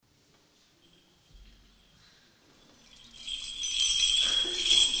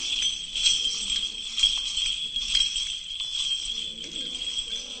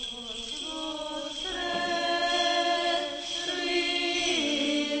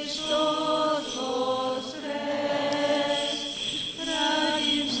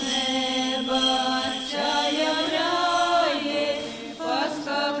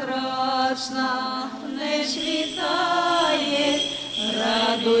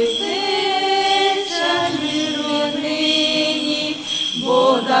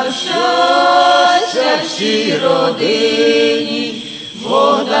щастя всій родині,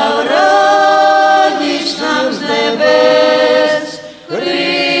 Бог дав радість нам з небес,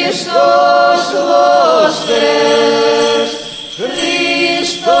 Христос воскрес,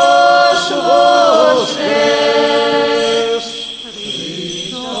 Христос воскрес,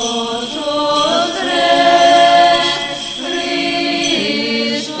 Христос воскрес,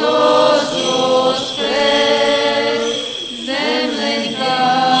 Христос воскрес,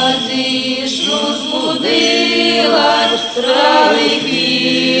 земленька зійшла, збудилась, трави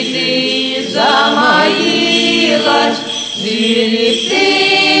квіти замаїлась, звірі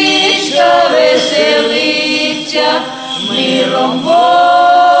птичка веселиться, миром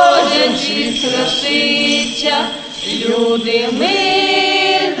Божим світ краситься, люди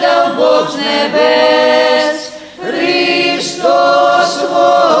мир дав Бог з небес, Христос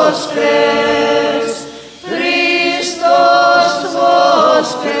воскрес, Христос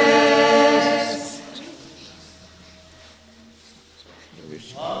воскрес.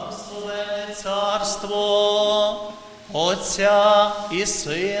 Благословене царство Отця і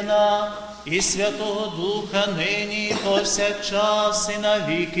Сина, і Святого Духа, нині і повсякчас, і на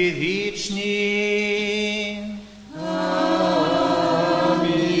віки вічні.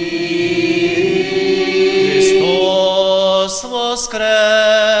 Амінь. Христос воскрес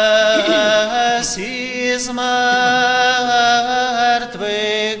із мертвих,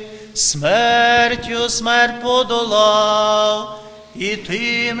 смертю смерть подолав, і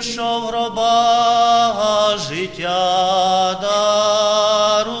тим, що в гробах життя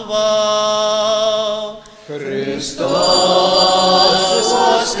дарував. Христос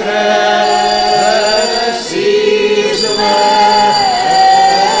воскрес із мертвих,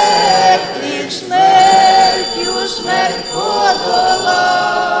 Смертю смерть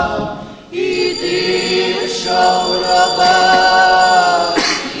подолав, і тим, що в гробах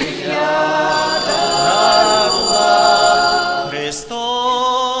життя дарував.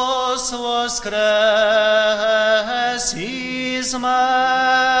 Христос воскрес із мертвих,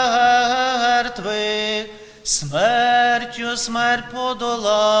 смертю смерть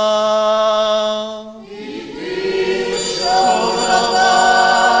подолав. І тим, що в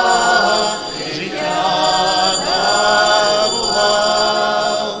гробах життя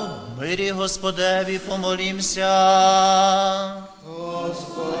дарував. Мирі Господеві помолімся.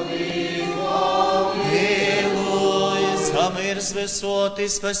 За мир з висоти,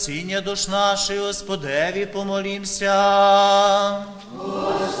 спасіння душ наших, Господеві помолімся.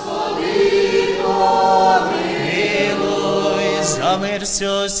 Господи, помилуй. За мир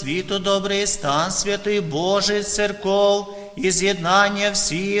всього світу, добрий стан святий Божий церков і з'єднання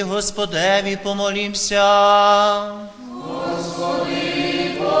всіх, Господеві помолімся.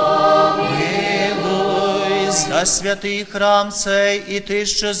 Господи, помилуй. За святий храм цей і ти,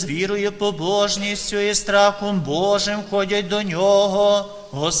 що з вірою, побожністю і страхом Божим ходять до нього,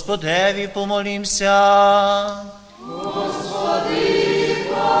 Господеві помолімся. Господи,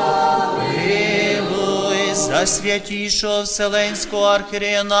 помилуй. За святішого Вселенського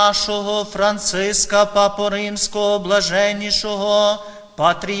архієрея нашого Франциска, Папу Римського, блаженнішого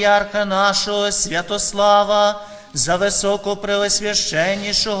патріарха нашого Святослава, за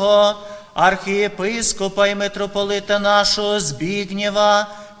високопревосвященнішого архієпископа і митрополита нашого Збігнєва,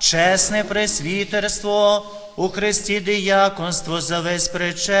 чесне пресвітерство, у Христі дияконство, за весь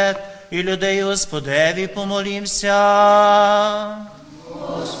причет і людей, Господеві помолімся.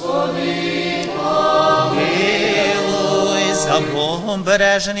 Господи, помилуй. За Богом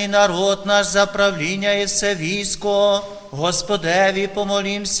бережений народ наш, за правління і все військо, Господеві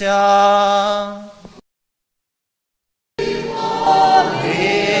помолімся.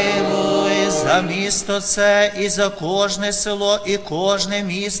 За місто це і за кожне село, і кожне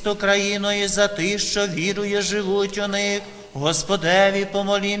місто країною, за тих, що вірує, живуть у них, Господеві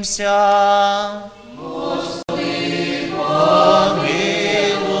помолімся. Господи,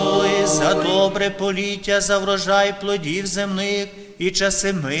 помилуй. За добре поліття, за врожай плодів земних і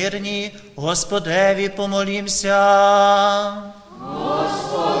часи мирні, Господеві помолімся.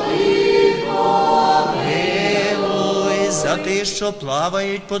 Господи, помилуй. За тих, що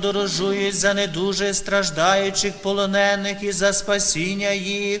плавають, подорожують, за недуже страждаючих полонених і за спасіння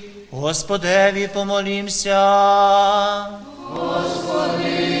їх, Господеві помолімся.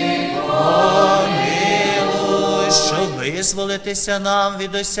 Господи, помилуй. Щоб визволитися нам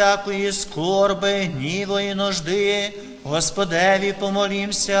від усякої скорби, гніву і нужди, Господеві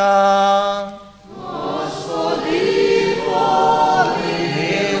помолімся. Господи,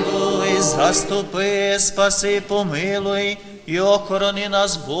 помилуй. Заступи, спаси, помилуй і охорони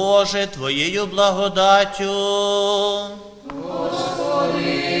нас, Боже, Твоєю благодаттю.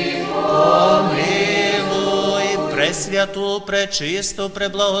 Господи, помилуй. Пресвяту, пречисту,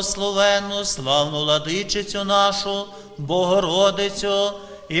 преблагословенну, славну владичицю нашу, Богородицю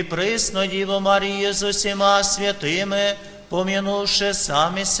і присну Діву Марію з усіма святими, пом'янувши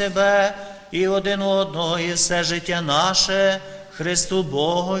самі себе і один одного, і все життя наше Христу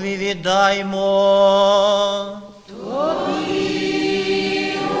Богові віддаймо.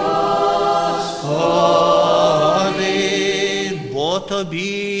 Господи, бо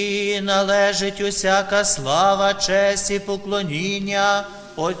Тобі належить усяка слава, честь і поклоніння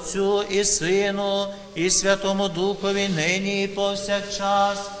Отцю і Сину, і Святому Духові нині і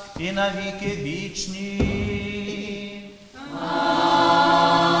повсякчас, і на віки вічні.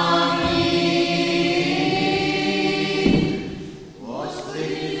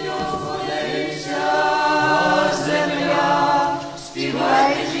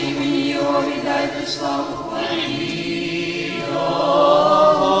 Славу хвалі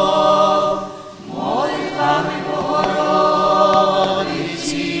Його, молитвами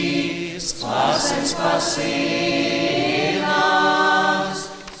Богородиці, спаси нас.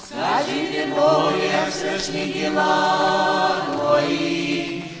 Скажіть Богу, як страшні діла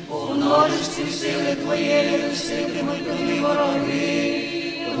Твої, у множестві сили Твоєї розсипемуть тобі вороги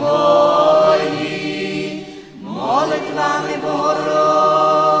Твої, молитвами Богородиці,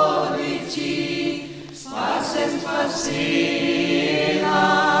 спаси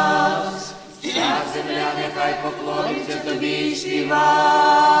нас. Вся земля нехай поклониться Тобі і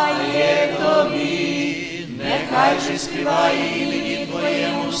співає Тобі, нехай же співає імені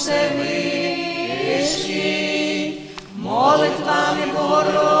Твоєму Всевишній, молитвами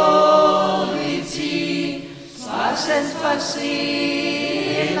Богородиці, спаси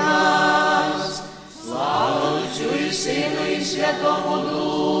нас. Слава Отцю і Сину і Святому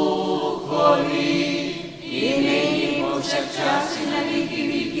Духові, і нині, і повсякчас, і на віки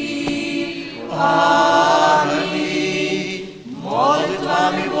віків. Амінь.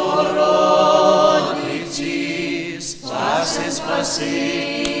 Молитвами Богородиці, спаси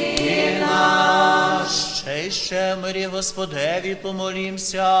нас. Ще мирі Господеві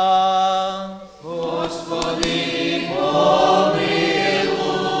помолімся. Господи, помилуй.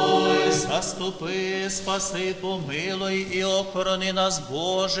 Заступи, спаси, помилуй і охорони нас,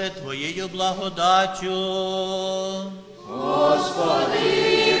 Боже, Твоєю благодаттю.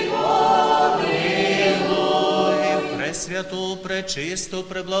 Господи, помилуй. Пресвяту, пречисту,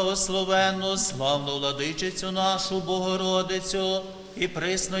 преблагословенну, славну владичицю нашу Богородицю і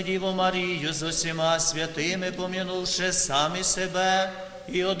присну Діву Марію з усіма святими, пом'янувши самі себе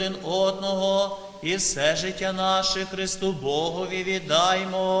і один одного, і все життя наше Христу Богові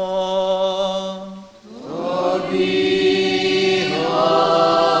віддаймо. Тобі,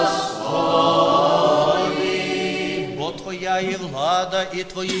 Господи. Бо Твоя є влада, і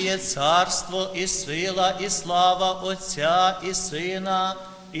Твоє є царство, і сила, і слава Отця, і Сина,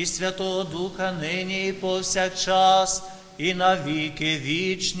 і Святого Духа нині і повсякчас, і на віки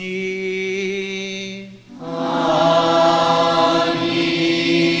вічні.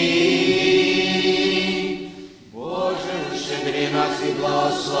 Амінь. Боже, ущедри нас і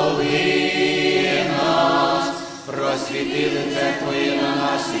благослови нас, просвіти лице Твоє на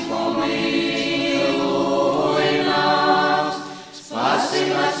нас і помилуй нас. Спаси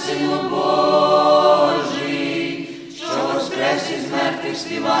нас, Сину Божий, що воскрес із мертвих,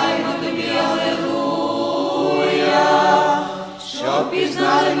 співаємо Тобі, алелуя. Щоб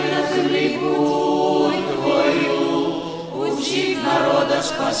пізнали ми на землі путь Твою, у всіх народах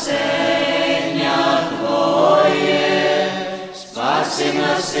спасення Твоє. Спаси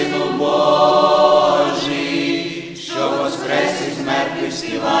нас, Сину Божий, що воскрес із мертвих,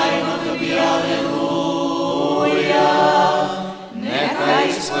 співаємо Тобі, алелуя.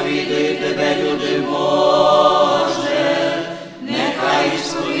 Нехай сповідують Тебе, люди Боже, нехай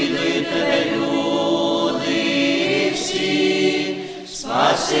сповідують Тебе, люди всі.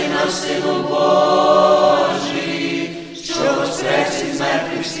 Спаси нас, Сину Божий, що воскрес із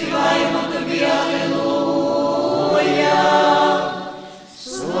мертвих, співаємо Тобі, алелуя.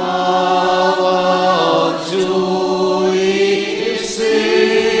 Слава Отцю і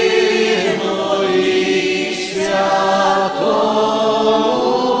Сину і Святому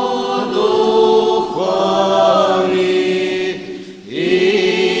Духові, і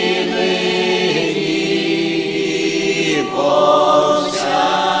нині, і повсякчас,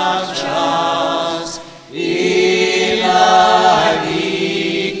 і на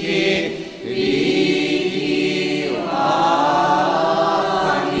віки вічні.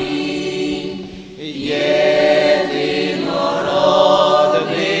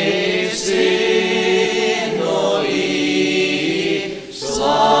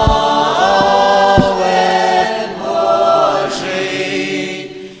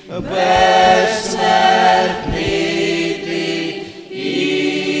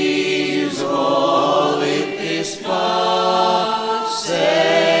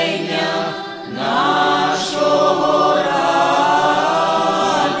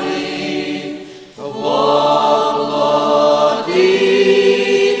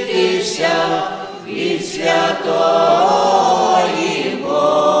 Святої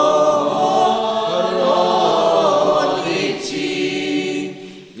Богородиці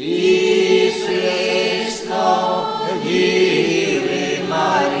і Пресновдіви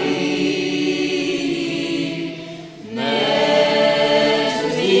Марії, незмінно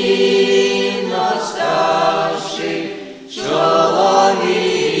ставши чоловіком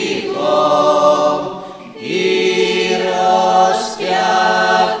і розп'ятий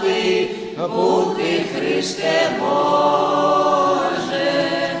бути Христе Боже,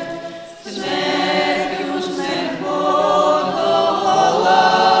 смертю смерть подолав,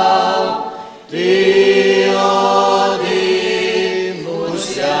 Ти один у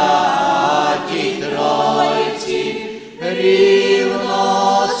святій Тройці,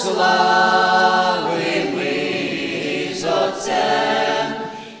 рівнославимий з Отцем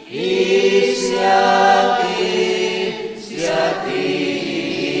і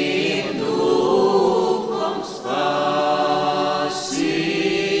Святим Духом спаси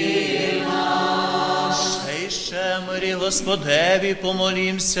нас. Ще мирі Господеві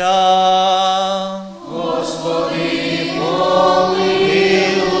помолімся. Господи,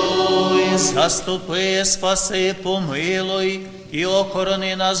 помилуй. Заступи, спаси, помилуй і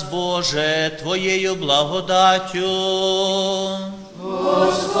охорони нас, Боже, Твоєю благодаттю.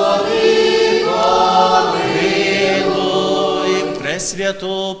 Господи, помилуй.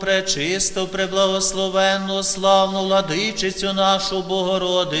 Пресвяту, пречисту, преблагословенну, славну владичицю нашу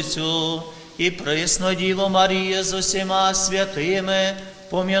Богородицю і присну Діву Марію з усіма святими,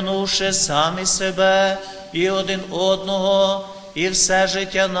 пом'янувши самі себе і один одного, і все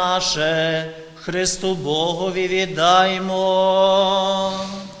життя наше Христу Богові віддаймо.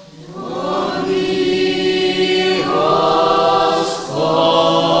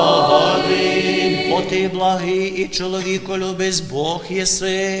 Бо Ти благий і чоловіколюбець Бог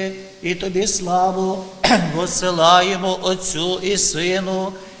єси, і Тобі славу посилаємо Отцю і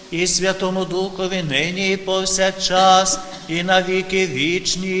Сину, і Святому Духові нині і повсякчас, і на віки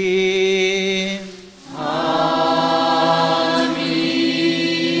вічні.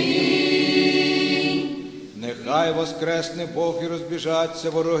 Нехай воскресне Бог і розбіжаться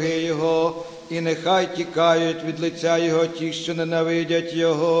вороги Його, і нехай тікають від лиця Його ті, що ненавидять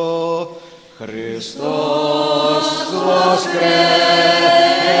Його. Христос воскрес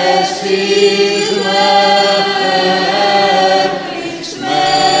із мертвих,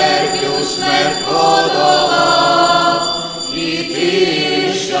 смертю смерть подолав, і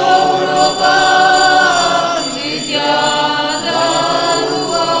ти, що в гробах життя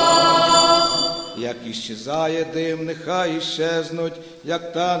дарував. Як іщезає дим, нехай іщезнуть,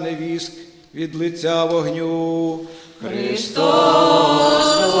 як тане віск від лиця вогню. Христос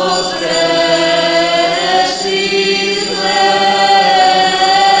воскрес із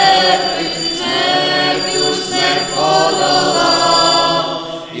мертвих, смертю смерть подолав,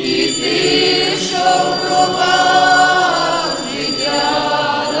 і ти, що в гробах життя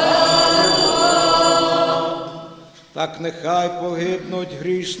дарував. Так нехай погибнуть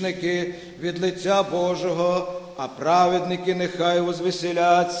грішники від лиця Божого, а праведники нехай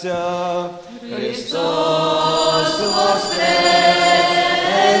возвеселяться. Христос воскрес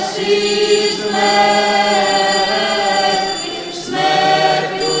із мертвих,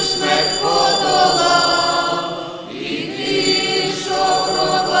 смертю смерть подолав, і ти, що в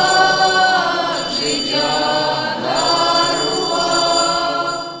гробах життя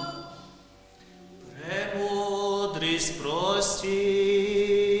дарував. Премудрість прості.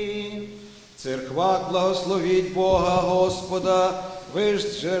 В церквах благословіть Бога Господа, ви ж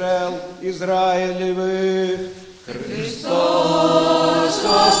джерел Ізраїлєвих. Христос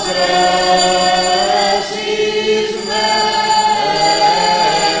воскрес із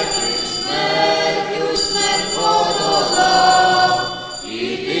мертвих, смертю смерть подолав,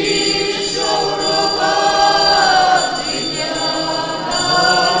 і ти, що в гробах життя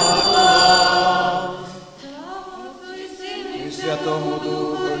дарував. І Святому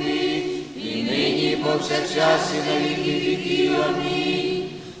Духові, І нині повсякчас і на віки віків. Амінь.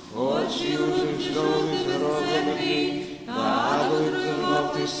 очі уже здорові зроблений, нагадують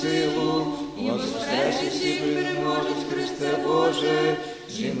знов ти силу, воскрес і всі переможець Христе Боже,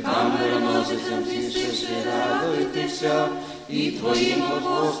 жінкам мироносицям зійшли, радуйтеся, і Твоїм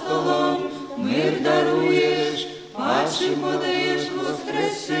апостолам мир даруєш, падшим подаєш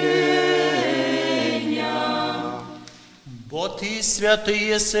воскресіння. Бо Ти святий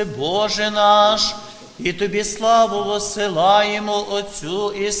єси, Боже наш, і Тобі славу воссилаємо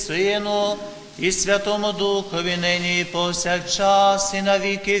Отцю і Сину, і Святому Духові нині і повсякчас, і на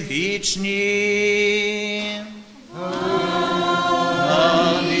віки вічні.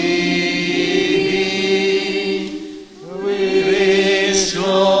 Амінь.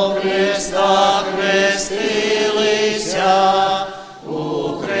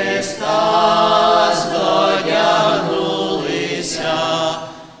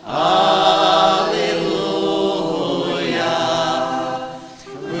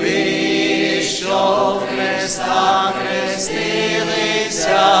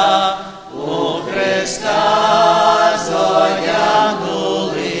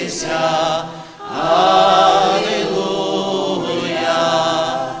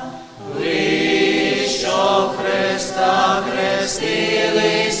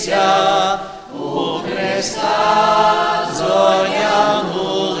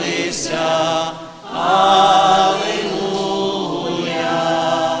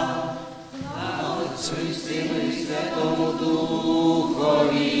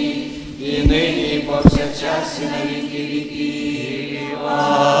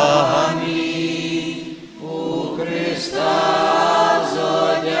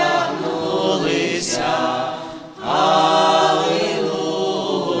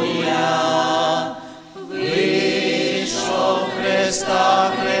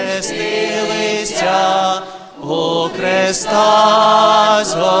 Христа хрестилися, у Христа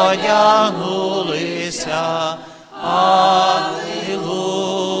зодягнулися. Алілуя!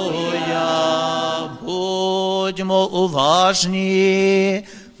 Будьмо уважні,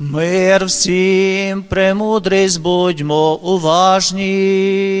 мир всім, премудрість, будьмо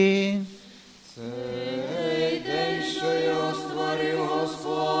уважні. Цей день, що його створив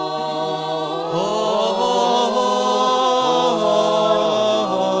Господь.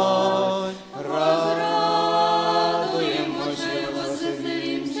 Радуємося і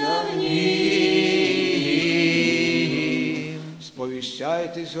возвеселімся в нім.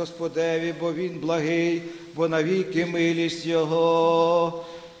 Сповіщайтесь Господеві, бо Він благий, бо навіки милість Його.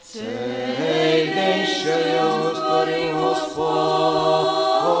 Цей день, що його створив Господь.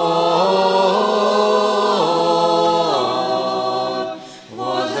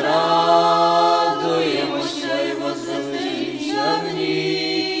 Возрадуємося і возвеселімся в нім.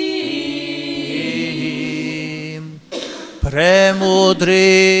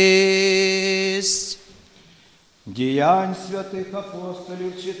 Премудрість. Діянь святих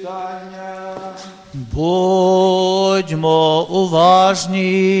апостолів читання. Будьмо уважні.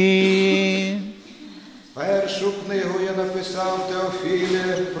 Першу книгу я написав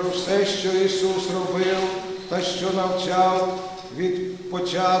Теофіле про все, що Ісус робив та що навчав від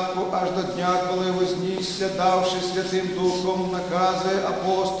початку аж до дня, коли вознісся, давши Святим Духом накази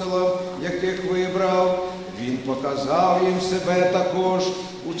апостолам, яких вибрав. Він показав їм себе також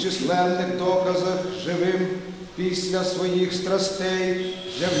у численних доказах живим після своїх страстей,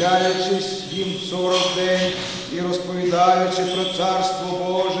 з'являючись їм 40 день і розповідаючи про Царство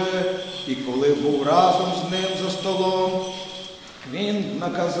Боже. І коли був разом з ним за столом, він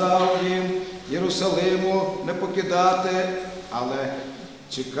наказав їм Єрусалиму не покидати, але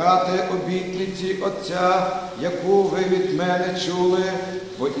чекати обітниці Отця, яку ви від мене чули,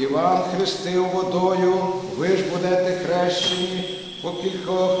 бо Іван хрестив водою, ви ж будете хрещені по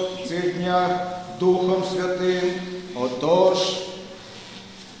кількох цих днях Духом Святим. Отож,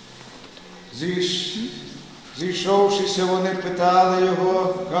 зійшовшися, вони питали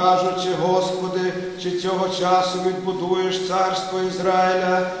його, кажучи: Господи, чи цього часу відбудуєш царство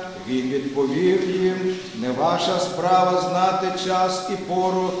Ізраїля? Він відповів їм: не ваша справа знати час і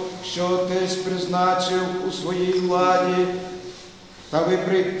пору, що Отець призначив у своїй владі. Та ви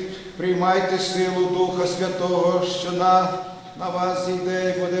приймайте силу Духа Святого, що на вас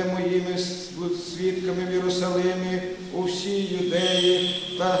зійде, і буде моїми свідками в Єрусалимі, у всій Юдеї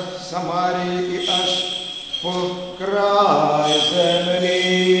та Самарії і аж по край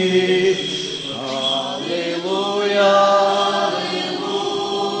землі. Алілуя!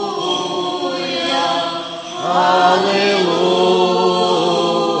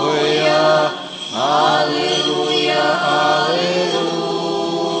 Алілуя! Алілуя! Алілуя!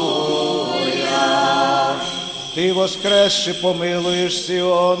 Ти воскресши помилуєш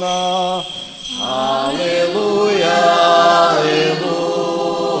Сіона. Алілуя! Алілуя!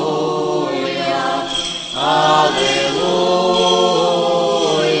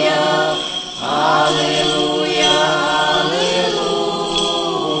 Алілуя! Алілуя!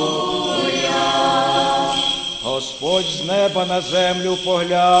 Алілуя! Господь з неба на землю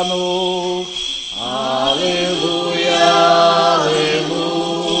поглянув. Алілуя! Алілуя!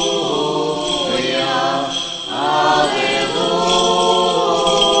 Алілуя!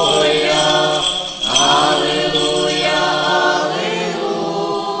 Алілуя! Алілуя!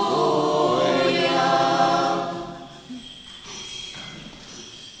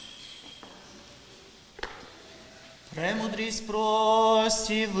 Премудрість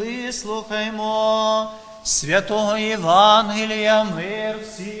прості, вислухаймо святого Євангелія, мир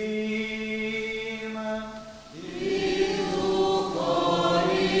всім.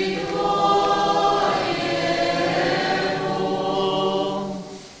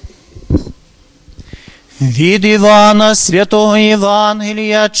 Від Івана святого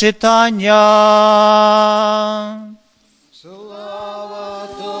Євангелія читання. Слава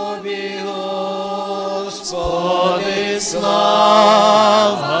тобі, Господи, Господи,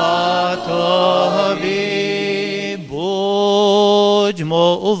 слава тобі,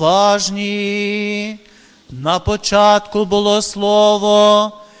 будьмо уважні. На початку було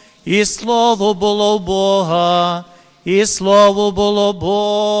Слово, і Слово було в Бога, і Слово було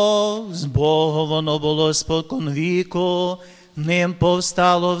Бог, з Богом воно було спокон віку, ним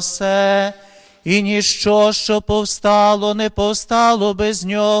повстало все, і ніщо, що повстало, не повстало без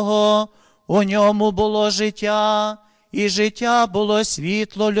нього. У ньому було життя, і життя було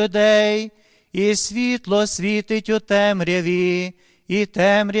світло людей, і світло світить у темряві, і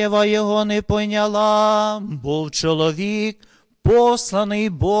темрява його не пойняла. Був чоловік, посланий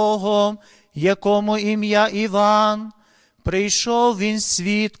Богом, якому ім'я Іван. Прийшов він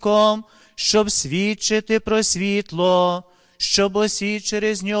свідком, щоб свідчити про світло, щоб усі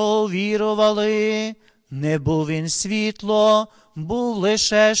через нього вірували. Не був він світло, був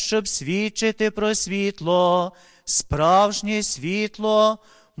лише, щоб свідчити про світло. Справжнє світло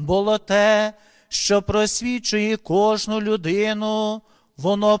було те, що просвічує кожну людину.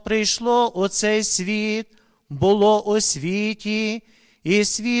 Воно прийшло у цей світ, було у світі, і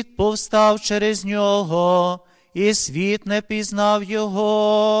світ повстав через нього, і світ не пізнав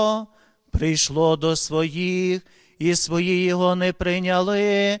його. Прийшло до своїх, і свої його не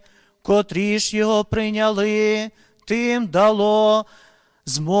прийняли, котрі ж його прийняли, тим дало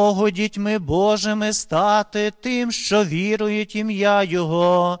змогу дітьми Божими стати, тим, що вірують ім'я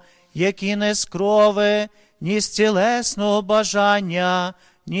Його, які не з крови, ні з тілесного бажання,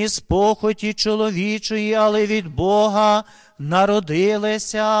 ні з похоті чоловічої, але від Бога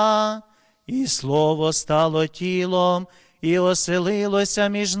народилися. І Слово стало тілом, і оселилося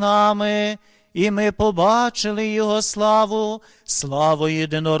між нами, і ми побачили Його славу, славу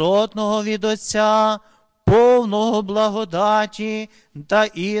єдинородного від Отця, повного благодаті та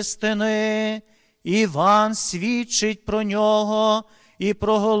істини. Іван свідчить про нього і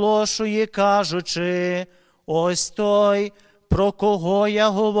проголошує, кажучи: ось той, про кого я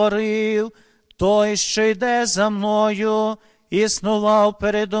говорив, той, що йде за мною, існував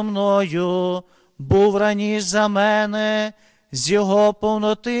передо мною, був раніше за мене. З його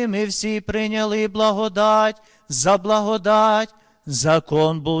повноти ми всі прийняли благодать за благодать.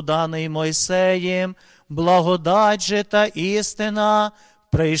 Закон був даний Мойсеєм, благодать же та істина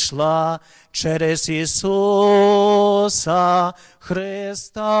прийшла через Ісуса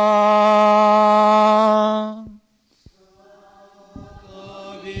Христа.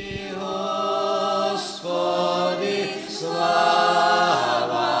 Тобі, Господи, слава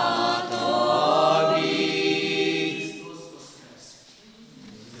Тобі.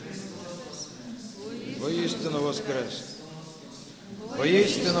 Воістину воскрес!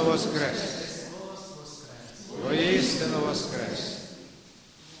 Воістину воскрес! Воістину воскрес!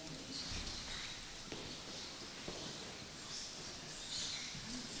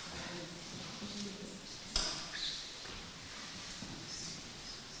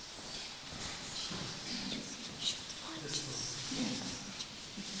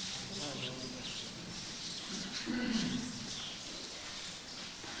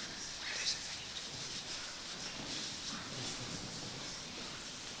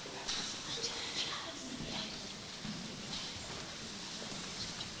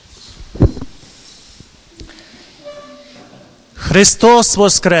 Христос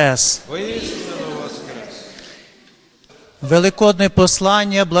воскрес! Воістину воскрес! Великодне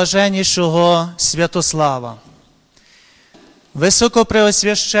послання блаженнішого Святослава.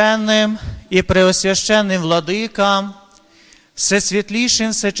 Високопреосвященним і преосвященним владикам,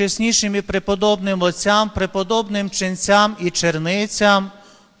 всесвітлішим, всечеснішим і преподобним отцям, преподобним ченцям і черницям,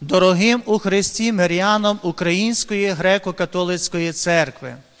 дорогим у Христі мирянам Української греко-католицької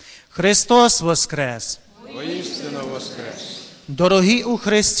церкви. Христос воскрес! Воістину воскрес! Дорогі у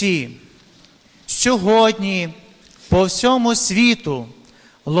Христі, сьогодні по всьому світу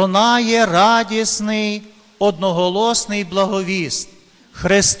лунає радісний, одноголосний благовіст.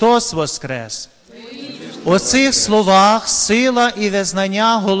 Христос воскрес! У цих словах сила і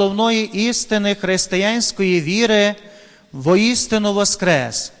визнання головної істини християнської віри воістину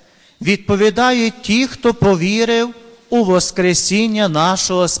воскрес. Відповідають ті, хто повірив у воскресіння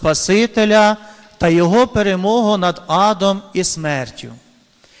нашого Спасителя та Його перемогу над адом і смертю.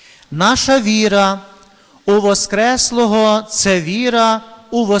 Наша віра у Воскреслого – це віра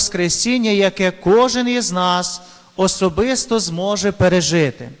у Воскресіння, яке кожен із нас особисто зможе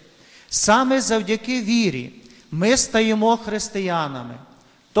пережити. Саме завдяки вірі ми стаємо християнами,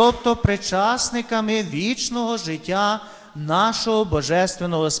 тобто причасниками вічного життя нашого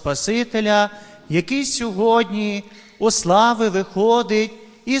Божественного Спасителя, який сьогодні у слави виходить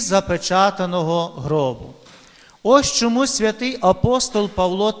із запечатаного гробу. Ось чому святий апостол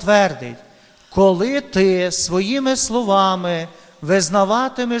Павло твердить: коли ти своїми словами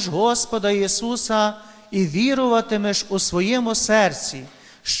визнаватимеш Господа Ісуса і віруватимеш у своєму серці,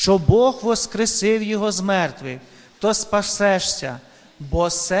 що Бог воскресив Його з мертвих, то спасешся, бо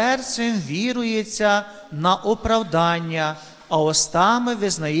серцем вірується на оправдання, а устами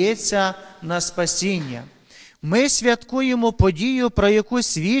визнається на спасіння. Ми святкуємо подію, про яку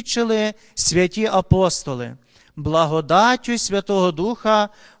свідчили святі апостоли. Благодаттю Святого Духа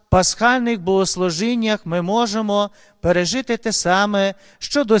в пасхальних богослужіннях ми можемо пережити те саме,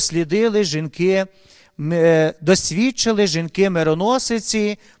 що дослідили жінки досвідчили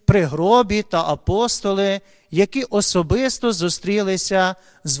жінки-мироносиці при гробі та апостоли, які особисто зустрілися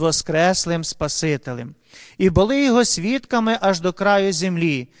з Воскреслим Спасителем і були його свідками аж до краю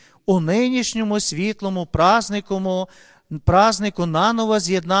землі. У нинішньому світлому празнику наново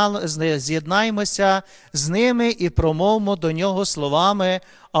з'єднаємося з ними і промовимо до нього словами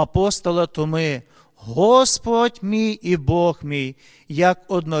апостола Томи: «Господь мій і Бог мій, як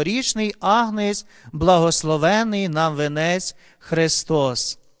однорічний агнець, благословений нам венець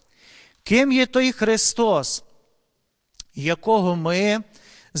Христос». Ким є той Христос, якого ми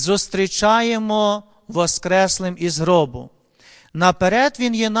зустрічаємо воскреслим із гробу? Наперед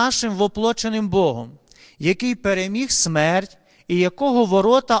Він є нашим воплоченим Богом, який переміг смерть і якого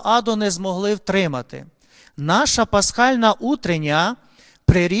ворота аду не змогли втримати. Наша пасхальна утрення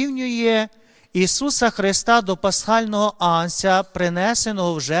прирівнює Ісуса Христа до пасхального агнця,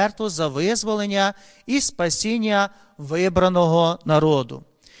 принесеного в жертву за визволення і спасіння вибраного народу.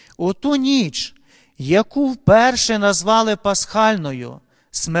 У ту ніч, яку вперше назвали пасхальною,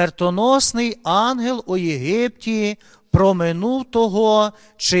 смертоносний ангел у Єгипті проминув того,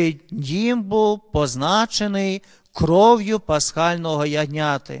 чий дім був позначений кров'ю пасхального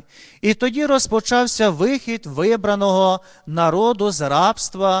ягняти. І тоді розпочався вихід вибраного народу з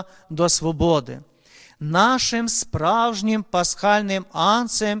рабства до свободи. Нашим справжнім пасхальним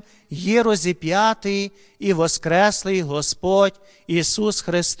агнцем є розіп'ятий і воскреслий Господь Ісус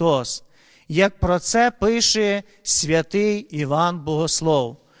Христос, як про це пише святий Іван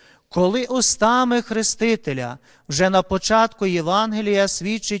Богослов. Коли устами Хрестителя вже на початку Євангелія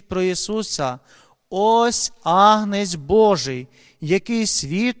свідчить про Ісуса: «Ось агнець Божий, який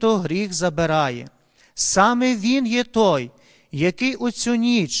світу гріх забирає». Саме Він є той, який у цю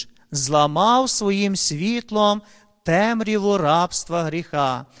ніч зламав своїм світлом темряву рабства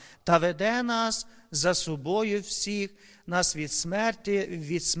гріха та веде нас за собою всіх нас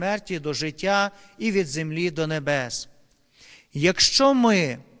від смерті до життя і від землі до небес. Якщо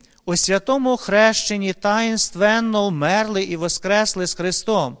ми у святому хрещенні таїнственно вмерли і воскресли з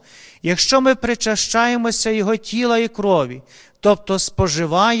Христом, якщо ми причащаємося Його тіла і крові, тобто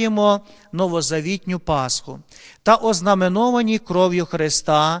споживаємо новозавітню Пасху та ознаменовані кров'ю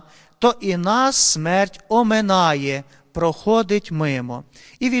Христа, то і нас смерть оминає, проходить мимо,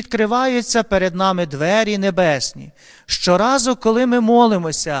 і відкриваються перед нами двері небесні. Щоразу, коли ми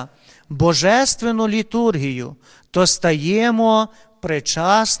молимося божественну літургію, то стаємо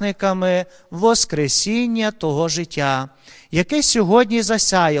причасниками воскресіння того життя, яке сьогодні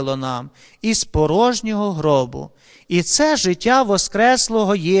засяяло нам із порожнього гробу. І це життя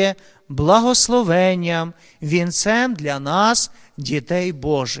воскреслого є благословенням, вінцем для нас, дітей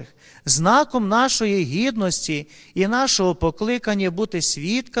Божих, знаком нашої гідності і нашого покликання бути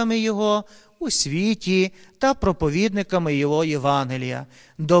свідками Його у світі та проповідниками Його Євангелія.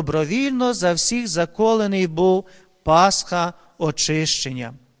 Добровільно за всіх заколений був Пасха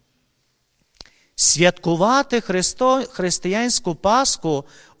очищення. Святкувати християнську Пасху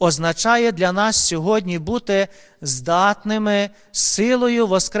означає для нас сьогодні бути здатними силою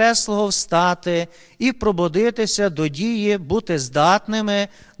Воскреслого встати і пробудитися до дії, бути здатними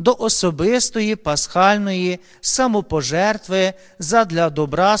до особистої пасхальної самопожертви задля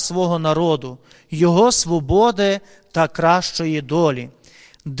добра свого народу, його свободи та кращої долі.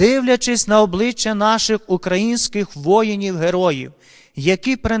 Дивлячись на обличчя наших українських воїнів-героїв,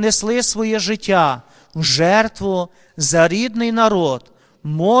 які принесли своє життя в жертву за рідний народ,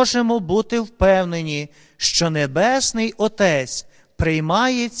 можемо бути впевнені, що Небесний Отець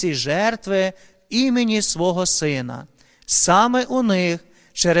приймає ці жертви в імені свого Сина. Саме у них,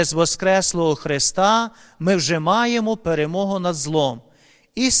 через Воскреслого Христа, ми вже маємо перемогу над злом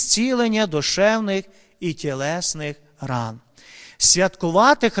і зцілення душевних і тілесних ран.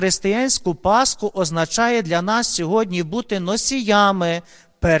 Святкувати християнську Пасху означає для нас сьогодні бути носіями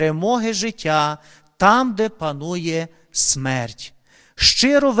перемоги життя там, де панує смерть.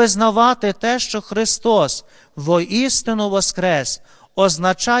 Щиро визнавати те, що Христос воістину воскрес,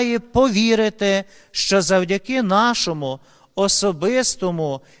 означає повірити, що завдяки нашому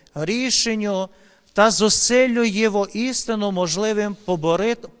особистому рішенню та зусиллю є воістину можливим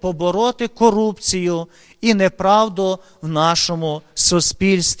побороти корупцію і неправду в нашому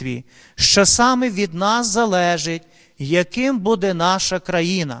суспільстві, що саме від нас залежить, яким буде наша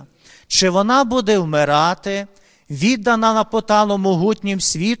країна, чи вона буде вмирати, віддана на поталу могутнім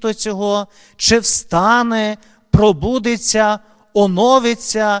світу цього, чи встане, пробудеться,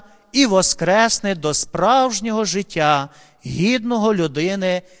 оновиться і воскресне до справжнього життя, гідного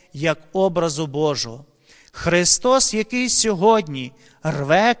людини, як образу Божого. Христос, який сьогодні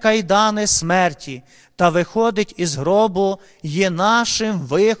рве кайдани смерті та виходить із гробу, є нашим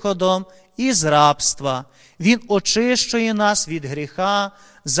виходом із рабства. Він очищує нас від гріха,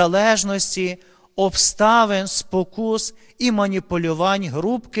 залежності, обставин, спокус і маніпулювань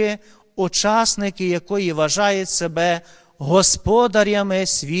групки, учасники якої вважають себе господарями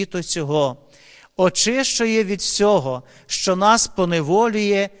світу цього. Очищує від всього, що нас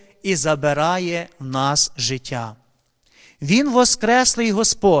поневолює і забирає в нас життя. Він, воскреслий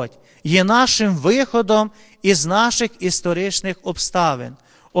Господь, є нашим виходом із наших історичних обставин.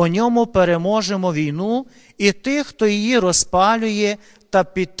 У ньому переможемо війну і тих, хто її розпалює та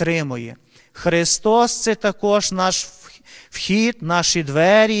підтримує. Христос – це також наш вхід, наші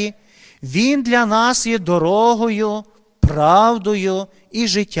двері. Він для нас є дорогою, правдою і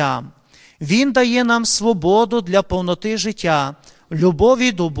життям. Він дає нам свободу для повноти життя,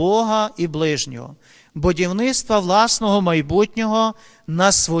 любові до Бога і ближнього, будівництва власного майбутнього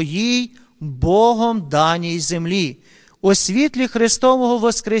на своїй Богом даній землі. У світлі Христового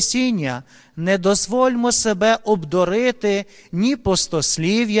Воскресіння не дозвольмо себе обдурити ні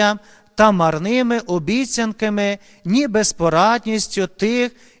пустослів'ям та марними обіцянками, ні безпорадністю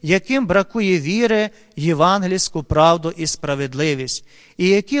тих, яким бракує віри в євангельську правду і справедливість, і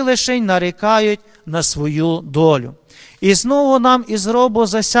які лише нарікають на свою долю. І знову нам із гробу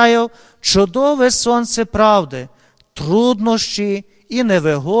засяяв чудове сонце правди, труднощі і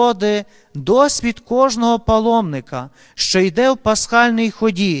невигоди, досвід кожного паломника, що йде в пасхальній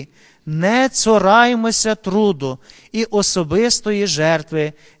ході. Не цураймося труду і особистої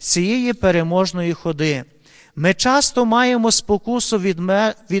жертви цієї переможної ходи. Ми часто маємо спокусу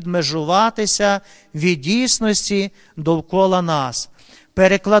відмежуватися від дійсності довкола нас.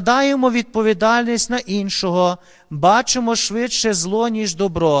 Перекладаємо відповідальність на іншого, бачимо швидше зло, ніж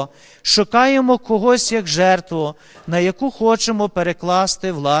добро, шукаємо когось як жертву, на яку хочемо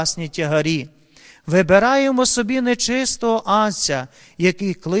перекласти власні тягарі. Вибираємо собі нечистого анця,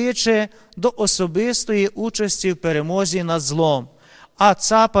 який кличе до особистої участі в перемозі над злом, а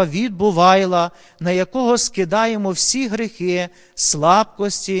цапа відбувайла, на якого скидаємо всі гріхи,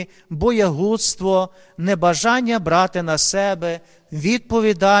 слабкості, боягузтво, небажання брати на себе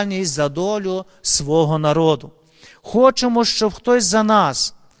відповідальність за долю свого народу. Хочемо, щоб хтось за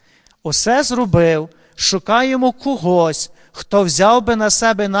нас усе зробив, шукаємо когось, хто взяв би на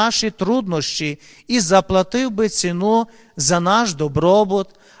себе наші труднощі і заплатив би ціну за наш добробут,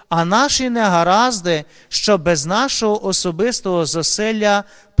 а наші негаразди, що без нашого особистого зусилля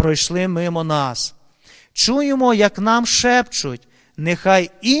пройшли мимо нас. Чуємо, як нам шепчуть: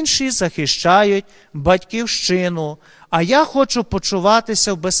 нехай інші захищають батьківщину, а я хочу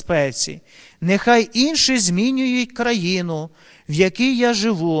почуватися в безпеці. Нехай інші змінюють країну, в якій я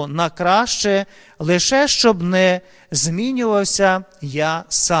живу, на краще, лише щоб не змінювався я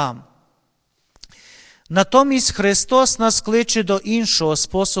сам. Натомість Христос нас кличе до іншого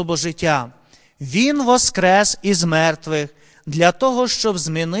способу життя. Він воскрес із мертвих для того, щоб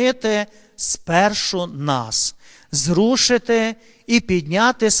змінити спершу нас, зрушити і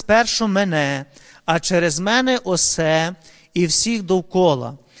підняти спершу мене, а через мене усе і всіх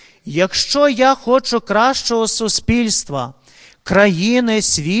довкола. Якщо я хочу кращого суспільства, країни,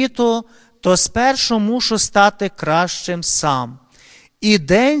 світу, то спершу мушу стати кращим сам. І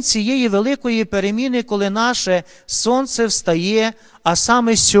день цієї великої переміни, коли наше сонце встає, а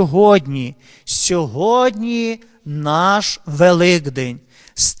саме сьогодні наш Великдень.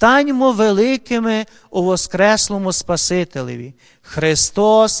 Станьмо великими у воскреслому Спасителеві.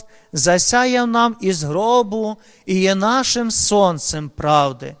 Христос засяяв нам із гробу і є нашим сонцем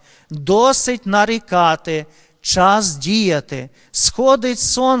правди. Досить нарікати, час діяти. Сходить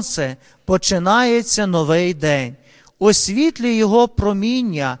сонце, починається новий день. У світлі його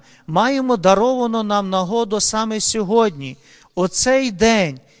проміння маємо даровану нам нагоду саме сьогодні. У цей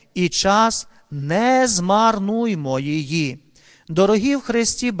день і час не змарнуймо її. Дорогі в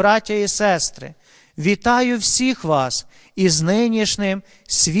Христі, браття і сестри, вітаю всіх вас із нинішнім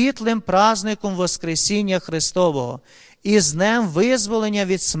світлим праздником Воскресіння Христового, із днем визволення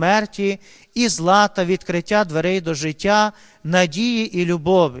від смерті і зла та відкриття дверей до життя, надії і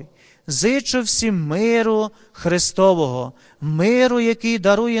любові. Зичу всім миру Христового, миру, який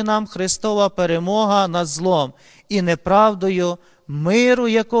дарує нам Христова перемога над злом і неправдою, миру,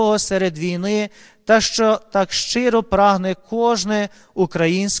 якого серед війни, та що так щиро прагне кожне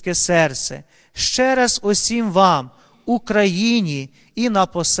українське серце. Ще раз усім вам, Україні і на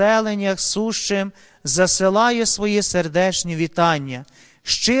поселеннях сущим, засилаю свої сердечні вітання.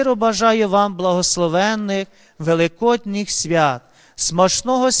 Щиро бажаю вам благословенних великодніх свят,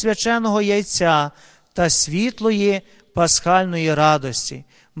 смачного свяченого яйця та світлої пасхальної радості.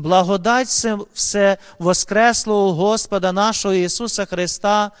 Благодать все воскреслого Господа нашого Ісуса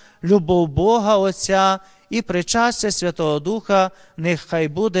Христа, любов Бога Отця і причастя Святого Духа нехай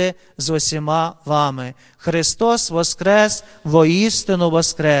буде з усіма вами. Христос воскрес, воістину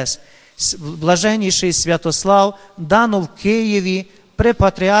воскрес. Блаженніший Святослав дано в Києві при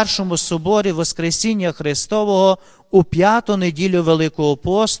Патріаршому соборі Воскресіння Христового у 5-ту неділю Великого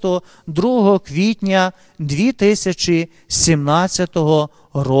посту 2 квітня 2017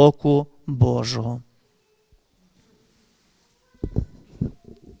 року Божого.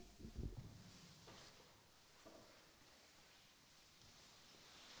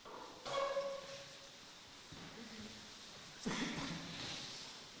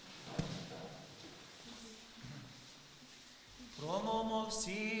 Промовмо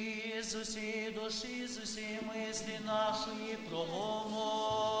всі з усієї душі, з усієї мислі нашої, промовмо.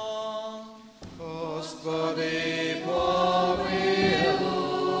 Господи, помилуй.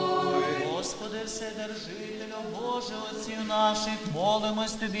 Господи, Вседержителю, Боже, Отців наших,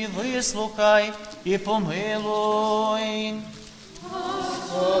 молимось Тобі, вислухай і помилуй.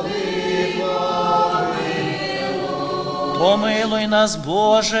 Господи, помилуй. Помилуй нас,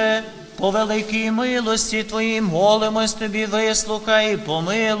 Боже, по великій милості Твоїй, молимось Тобі, вислухай і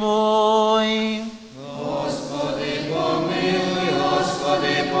помилуй. Господи, помилуй,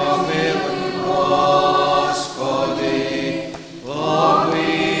 Господи, помилуй, Господи, помилуй.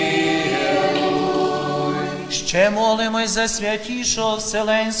 Ще молимось за святішого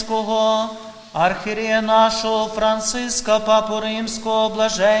Вселенського архієрея нашого Франциска, Папу Римського,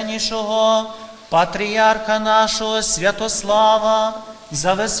 блаженнішого, патріарха нашого Святослава,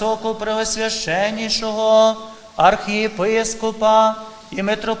 за високопреосвященнішого архієпископа і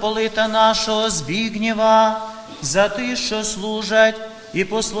митрополита нашого Збігнєва, за тих, що служать і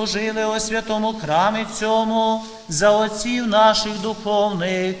послужили у святому храмі цьому, за отців наших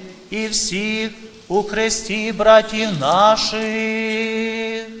духовних і всіх у Христі братів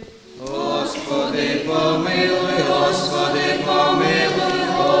наших. Господи, помилуй, Господи, помилуй,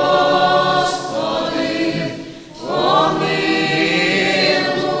 Господи, помилуй.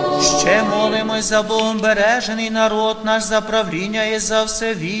 Ще молимось за Богом бережений народ наш, за правління і за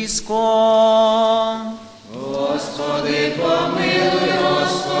все військо. Господи, помилуй,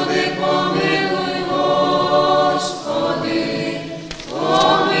 Господи, помилуй, Господи,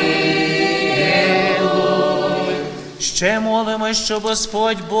 помилуй. Ще молимось, щоб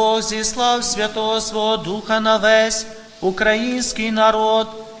Господь Бог зіслав Святого Свого Духа на весь український народ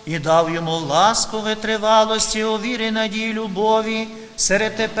і дав йому ласку витривалості у вірі, надії, любові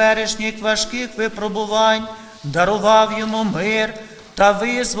серед теперішніх важких випробувань, дарував йому мир та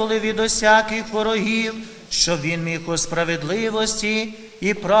визволив від усяких ворогів, щоб він міг у справедливості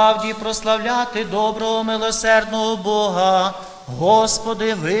і правді прославляти доброго, милосердного Бога.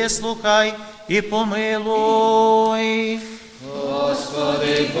 Господи, вислухай і помилуй.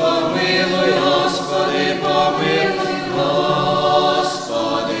 Господи, помилуй, Господи, помилуй,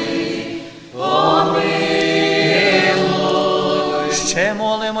 Господи, помилуй. Ще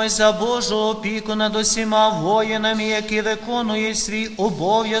молимось за Божу опіку над усіма воїнами, які виконують свій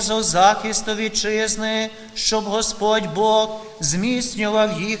обов'язок захисту вітчизни, щоб Господь Бог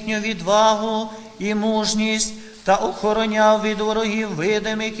зміцнював їхню відвагу і мужність та охороняв від ворогів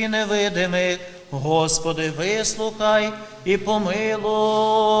видимих і невидимих. Господи, вислухай і помилуй.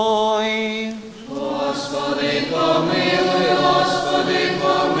 Господи, помилуй, Господи,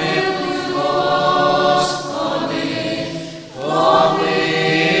 помилуй, Господи,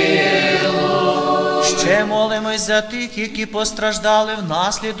 помилуй. Ще молимось за тих, які постраждали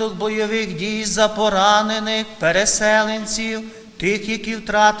внаслідок бойових дій, за поранених, переселенців, тих, які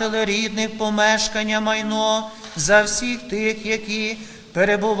втратили рідних, помешкання, майно, за всіх тих, які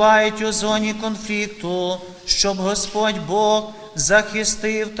перебувають у зоні конфлікту, щоб Господь Бог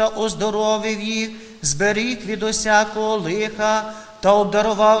захистив та оздоровив їх, зберіг від усякого лиха та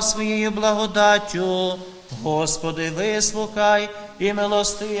обдарував своєю благодаттю. Господи, вислухай і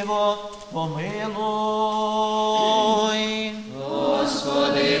милостиво помилуй.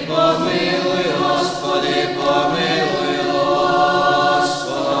 Господи, помилуй, Господи, помилуй,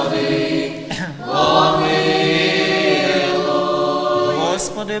 Господи, помилуй.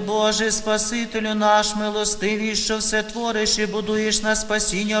 Господи Боже, Спасителю наш милостивий, що все твориш і будуєш на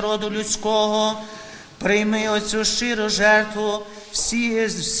спасіння роду людського, прийми оцю щиру жертву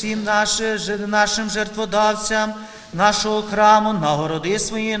всім нашим жертводавцям, нашого храму, нагороди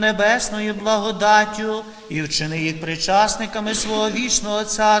своєю небесною благодаттю і вчини їх причасниками свого вічного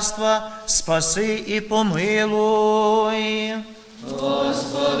царства, спаси і помилуй.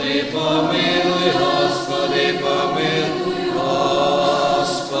 Господи, помилуй, Господи, помилуй,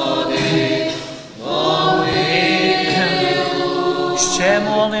 Господи, помилуй. Ще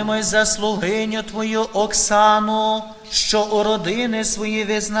молимось за слугиню Твою Оксану, що у родини свої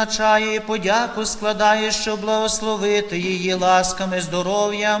визначає і подяку складає, щоб благословити її ласками,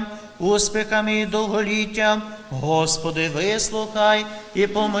 здоров'ям, успіхами і довголіттям. Господи, вислухай і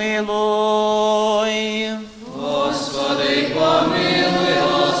помилуй. Господи, помилуй,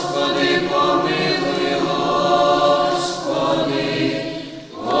 Господи, помилуй, Господи,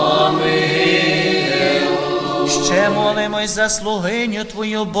 помилуй. Ще молимось за слугиню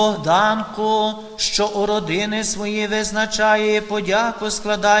Твою Богданку, що у родини свої визначає і подяку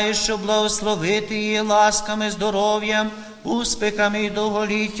складає, щоб благословити її ласками, здоров'ям, успіхами і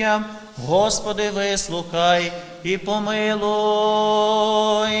довголіттям. Господи, вислухай і помилуй.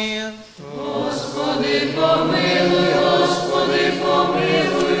 Господи, помилуй, Господи,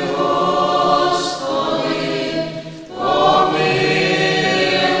 помилуй, Господи, помилуй.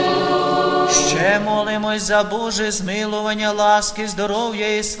 Ще молимось за Боже змилування, ласки,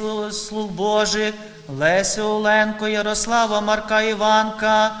 здоров'я і слуг Божих, Лесю Оленко, Ярослава, Марка,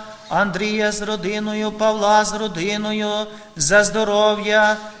 Іванка, Андрія з родиною, Павла з родиною, за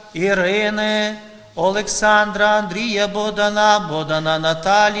здоров'я Ірини, Олександра, Андрія, Богдана,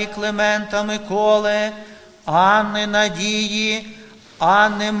 Наталії, Климента, Миколи, Анни, Надії,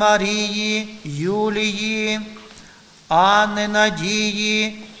 Анни, Марії, Юлії, Анни,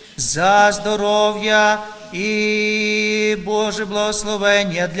 Надії, за здоров'я і Боже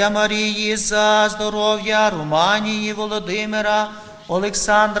благословення для Марії, за здоров'я Романії, Володимира,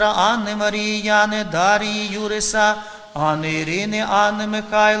 Олександра, Анни, Марії, Яни, Дарії, Юриса, Анни, Ірини, Анни,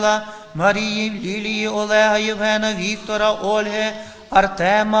 Михайла, Марії, Лілії, Олега, Євгена, Віктора, Ольги,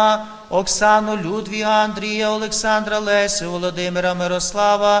 Артема, Оксану, Людвіга, Андрія, Олександра, Лесю, Володимира,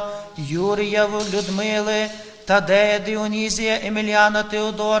 Мирослава, Юрія, Людмили, Тадея, Діонізія, Еміліана,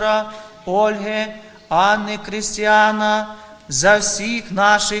 Теодора, Ольги, Анни, Крістіана, за всіх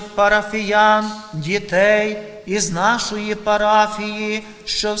наших парафіян, дітей із нашої парафії,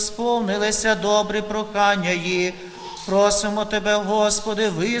 що сповнилися добрі прохання їх. Просимо Тебе, Господи,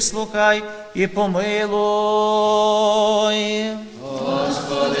 вислухай і помилуй.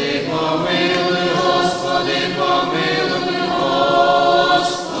 Господи, помилуй, Господи, помилуй,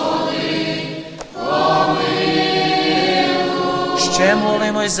 Господи, помилуй. Ще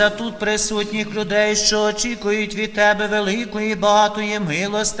молимось за тут присутніх людей, що очікують від Тебе великої, багатої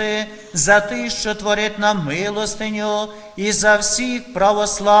милости, за тих, що творять нам милостиню, і за всіх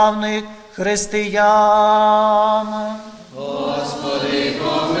православних християн. Господи,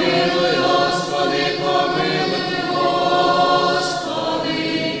 помилуй, Господи, помилуй, Господи,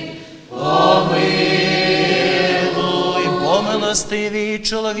 помилуй. Бо милостивий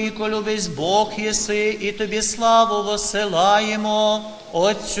чоловіку любись Бог єси, і Тобі славу воссилаємо,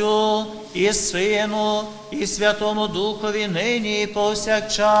 Отцю і Сину, і Святому Духові, нині і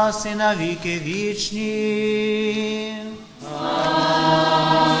повсякчас, і на віки вічні.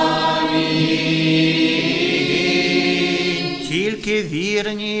 Тільки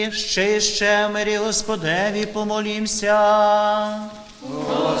вірні, ще й ще в мирі Господеві помолімся.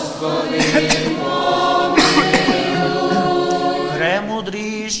 Господи,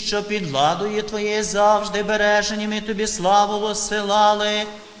 Премудрій, що під владою Твоєю завжди береженням і Тобі славу воссилали,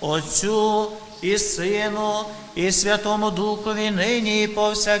 Отцю і Сину, і Святому Духові, нині і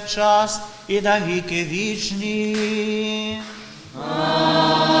повсякчас, і на віки вічні.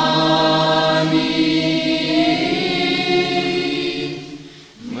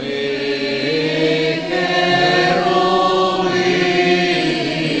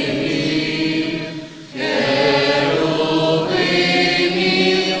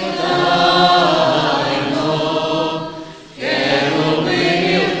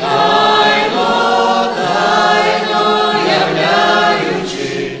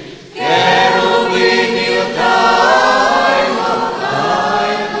 Керувимів тайно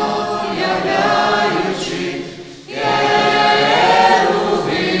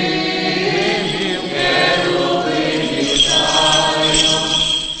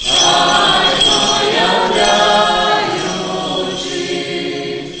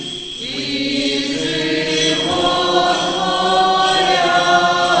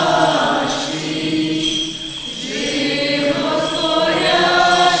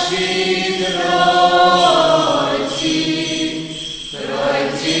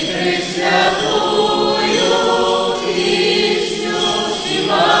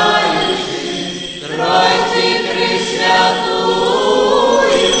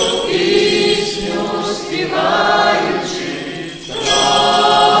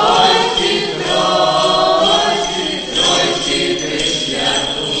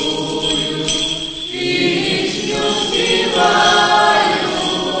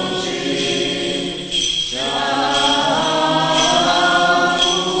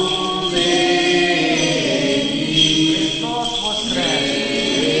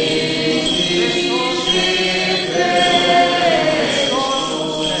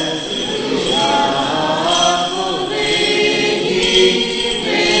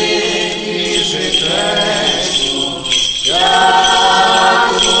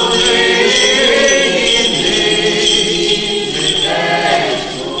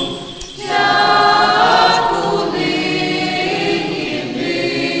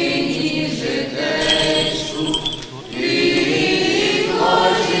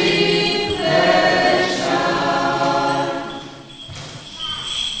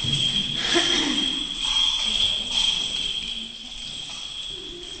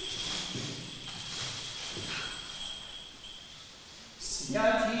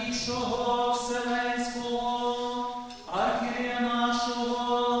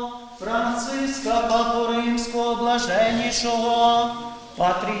архієпископа Римського блаженнішого,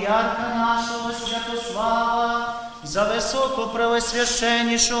 патріарха нашого Святослава, за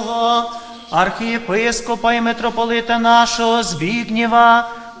високопревосвященнішого архієпископа і митрополита нашого Збігнєва,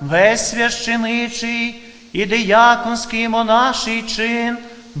 весь священичий і дияконський монаший чин,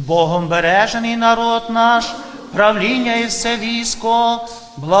 Богом бережений народ наш, правління і все військо,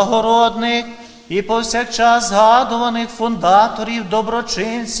 благородних і повсякчас згадуваних фундаторів,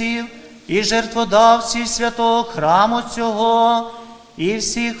 доброчинців і жертводавців святого храму цього, і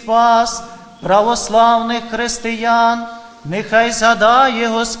всіх вас, православних християн, нехай згадає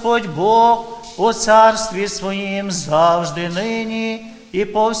Господь Бог у царстві своїм завжди нині і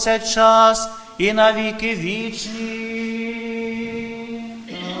повсякчас, і на віки вічні.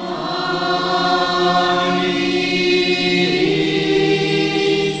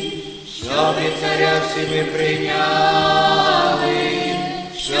 Щоби царя всі ми прийняли,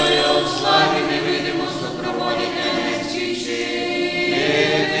 що його в славі невидимо супроводить небесні чини.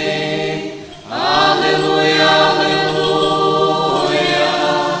 Алілуя, алілуя,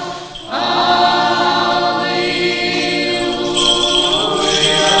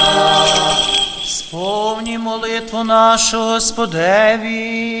 алілуя. Сповні молитву нашу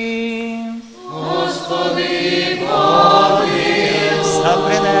Господеві. Господи, помилуй. За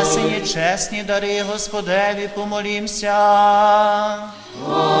принесені чесні дари Господеві помолімся.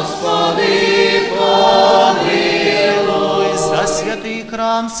 Господи, помилуй. За святий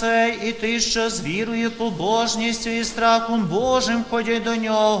храм цей і ти, що з вірою, побожністю і страхом Божим ходять до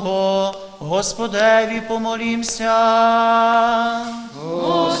нього, Господеві помолімся.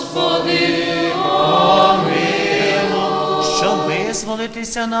 Господи, помилуй. Щоб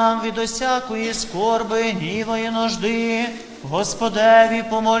визволитися нам від усякої скорби, гніва і нужди, Господеві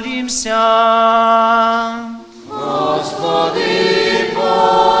помолімся. Господи,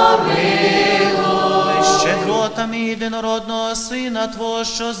 помилуй. Щедротами єдинородного Сина Твого,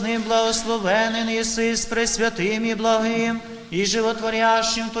 що з ним благословенен єси з пресвятим і благим, і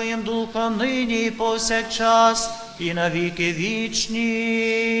животворящим Твоїм Духом нині і повсякчас, і на віки вічні.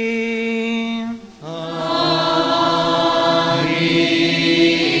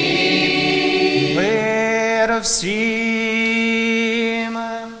 Мир всім.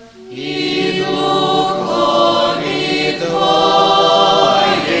 І Духові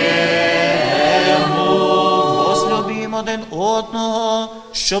Твоєму. Возлюбім один одного,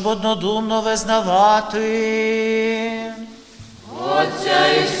 щоб однодумно визнавати. Отця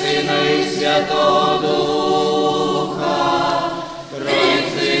і Сина і Святого Духа,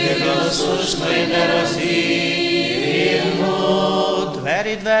 Тройці недосушно і нероздільно.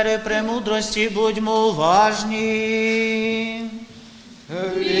 Двері премудрості, будьмо уважні.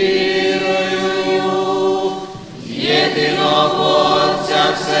 Вірою в єдиного Отця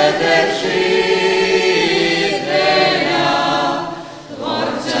Вседержителя,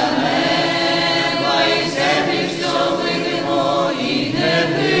 Творця неба і землі, що видимо і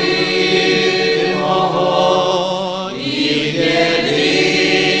невидимого, і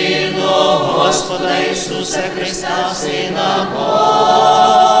єдиного Господа Ісуса Христа, Сина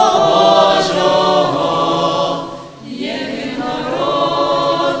Божого, Божого,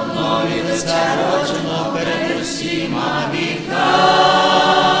 від Отця родженого перед усіма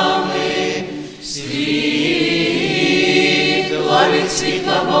віками, світла від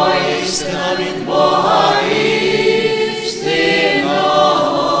світла Бога, істина від Бога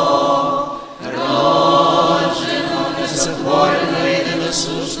істинного, родженого, несотвореного,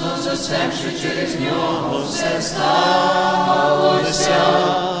 єдиносушного, з Отцем, що через нього все сталося.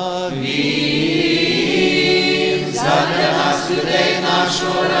 Він задля нас, людей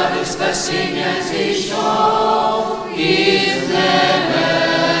нашого, ради спасіння зійшов із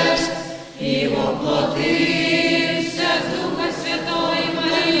небес і воплотився з Духа Святого і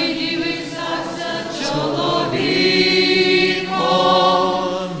Марії Діви, стався чоловіком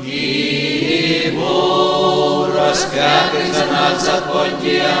і був розп'ятий за нас за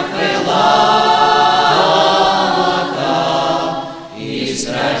Понтія Пилата і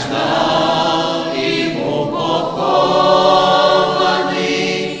страждав, і був похований,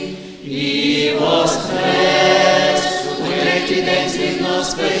 і воскрес у третій день згідно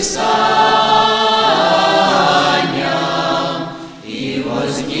з Писанням, і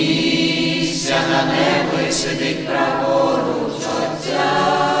вознісся на небо і сидить праворуч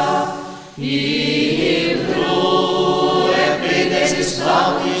Отця, і вдруге прийде зі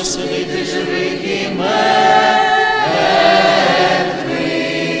славою судити живих і мертвих,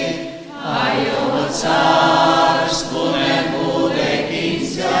 а його царству не буде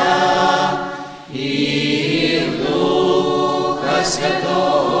кінця, і в Духа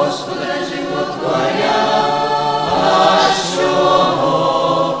святого Господа животворя,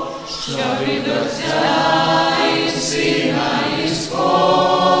 що від Отця і Сина ісходить,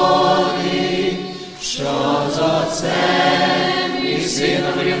 що з Отцем і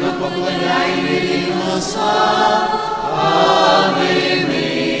Сином рівно поклоняємо і рівно славимо,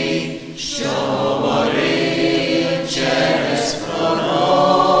 що говорив через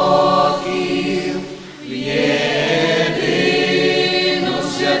пророків, в єдину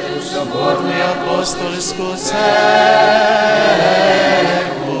святу соборну і апостольську церкву,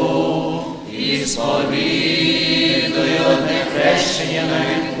 і сповідую одне хрещення на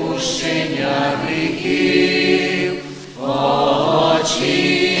відпущення гріхів,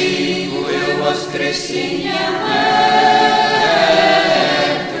 очікую воскресіння мертвих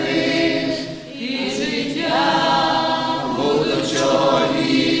і життя будучого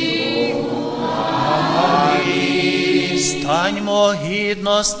віку. Амінь. Станьмо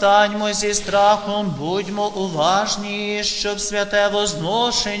гідно, станьмо зі страхом, будьмо уважні, щоб святе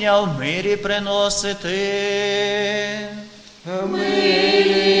возношення в мирі приносити.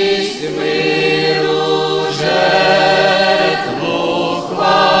 Милість миру, жертву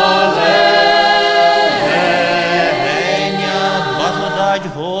хвалення, Благодать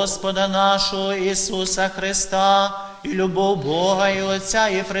Господа нашого Ісуса Христа, і любов Бога і Отця,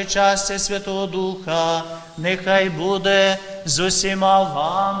 і причастя Святого Духа, нехай буде з усіма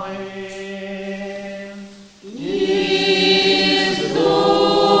вами.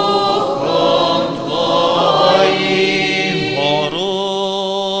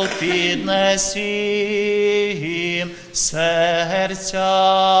 Гору піднесім серця.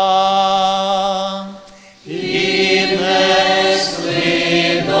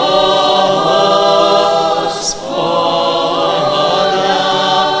 Піднесли до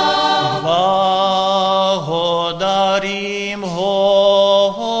Господа, благодарім Господа.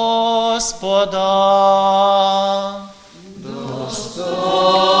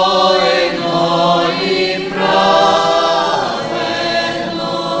 достойно і праведно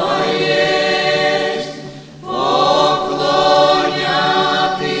єсть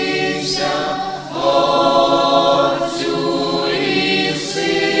поклонятися Отцю і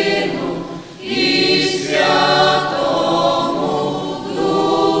Сину і Святому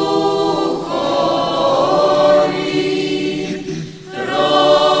Духові,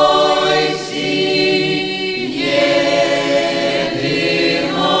 Тройці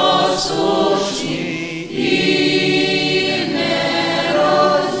єдиносущні і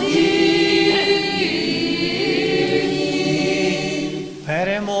нероздільні.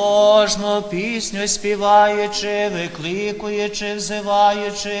 Переможну пісню співаючи, викликуючи,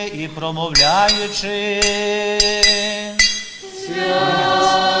 взиваючи і промовляючи.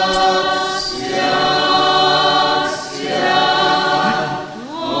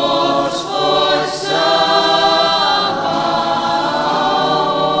 Господь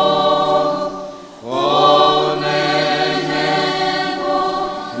Саваоф, повне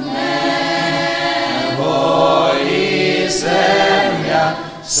небо і земля,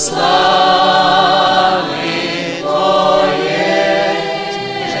 слави Твоє.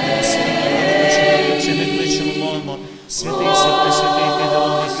 Чи ми кличемо, мовимо, святий си, пресвятий, ти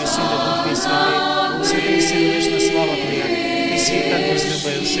дорогий, пресвятий, Дух Твій святий, святий си, велична слава Твоя, ти світ так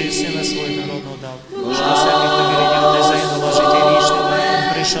возлюбив, що і сина свого народного дав, що на себе тобі рідня не загинуло життя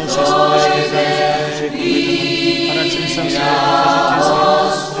вічне, прийшовши з Божої зараз, вже повідомив, а радше він сам себе за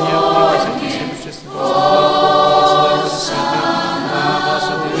життя своє, прийняв повідомився, ти себе чесно,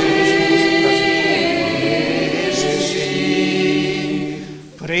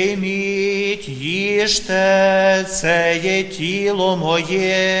 Прийміть, їжте, це є тіло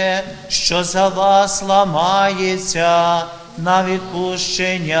моє, що за вас ламається на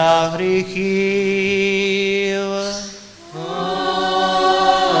відпущення гріхів.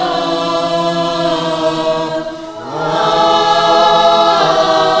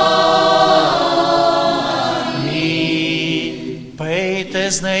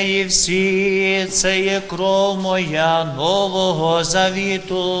 Пийте з неї всі, це є кров моя нового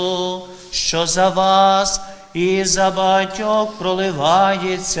завіту, що за вас і за багатьох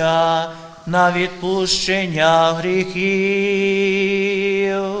проливається на відпущення гріхів.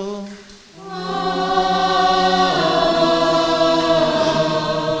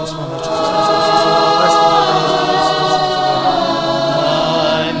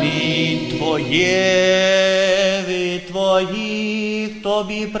 Амінь. Твоє від Твоїх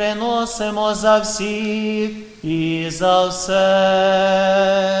тобі приносимо за всіх і за все.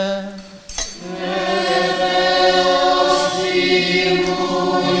 Тебе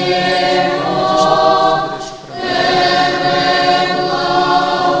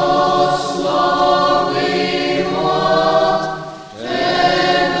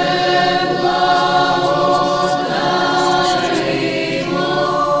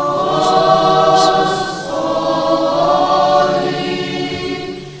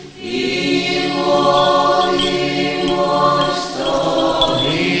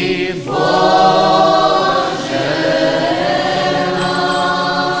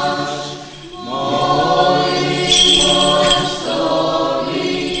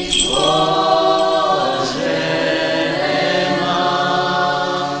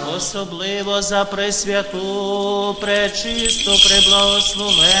за пресвяту, пречисту,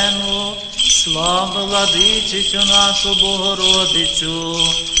 преблагословену, славну владичицю нашу Богородицю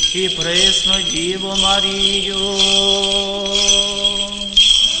і пресну Діву Марію.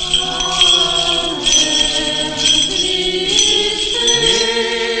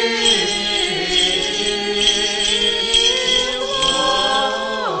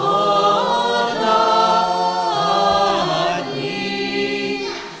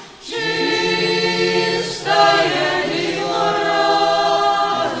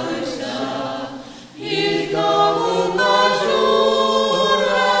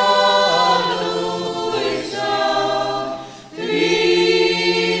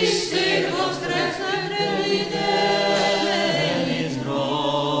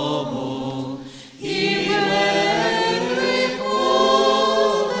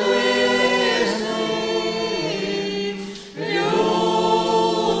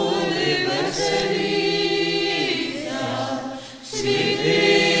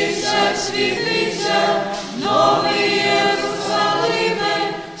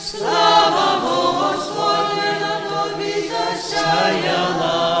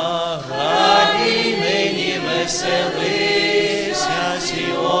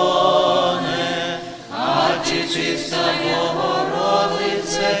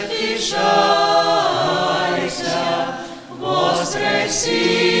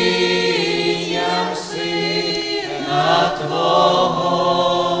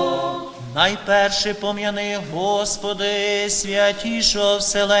 Найперше пом'яни, Господи, святішого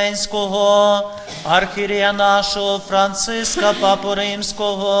Вселенського, архієрея нашого Франциска, Папу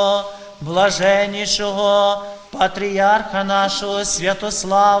Римського, блаженнішого патріарха нашого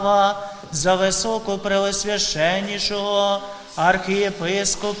Святослава, за високопреосвященнішого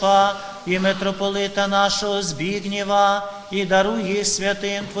архієпископа і митрополита нашого Збігнєва, і даруй їх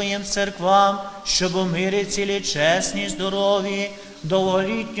святим Твоїм церквам, щоб у мирі цілі, чесні, здорові,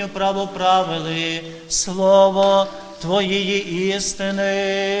 довголітньо правоправили слово Твоєї істини.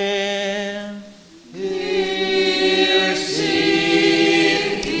 І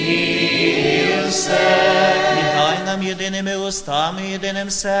дай нам єдиними устами, єдиним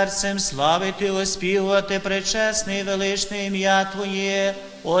серцем славити, оспівувати пречесне і величне ім'я Твоє,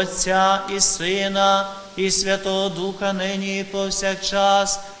 Отця і Сина, і Святого Духа, нині і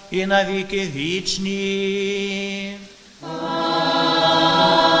повсякчас, і на віки вічні.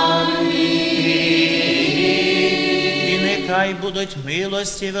 І нехай будуть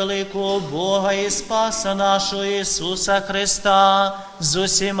милості великого Бога і Спаса нашого Ісуса Христа з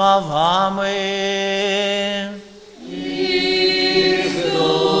усіма вами.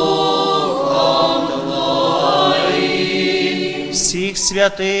 Всіх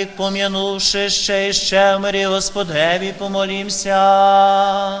святих пом'янувши ще і ще в мирі Господеві, помолімся.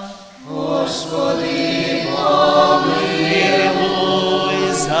 Господи, помилуй.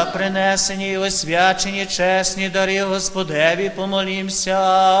 За принесені і освячені чесні дари Господеві, помолімся.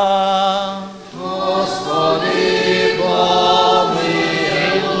 Господи, помилуй.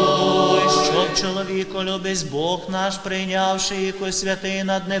 Щоб чоловіколюбець Бог наш, прийнявши їх у святий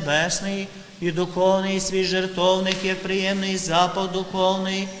наднебесний і духовний свій жертовник, як приємний запах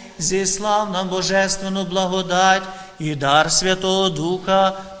духовний, зіслав нам божественну благодать і дар Святого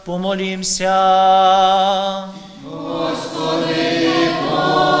Духа, помолімся. Господи,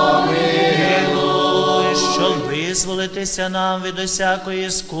 помилуй. Щоб визволитися нам від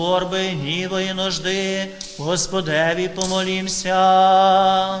усякої скорби, гніву і нужди, Господеві помолімся.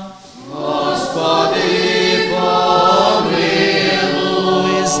 Господи, помилуй.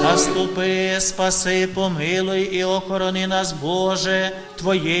 Заступи, спаси, помилуй і охорони нас, Боже,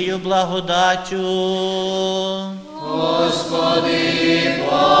 Твоєю благодаттю. Господи,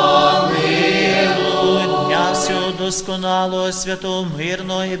 помилуй. Дня всього досконалого, святого,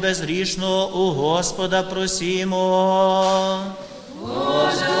 мирного і безгрішного у Господа просімо.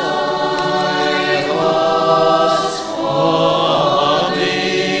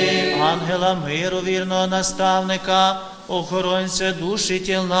 Ангела миру, вірного наставника, охоронця душі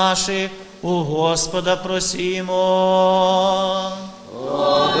тіл наших, у Господа просімо.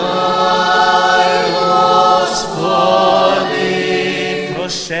 Подай, Господи.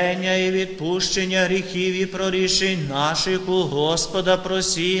 Прощення і відпущення гріхів і прорішень наших, у Господа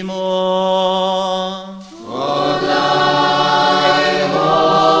просімо. Подай,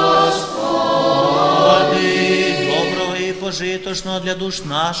 Господи. Доброго і пожиточного для душ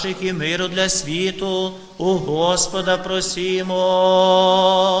наших і миру для світу, у Господа просімо.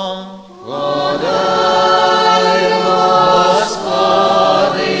 Подай,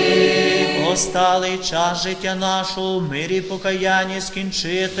 Господи. сталий час життя нашого в мирі й покаянні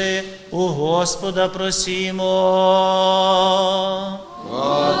скінчити, у Господа просімо.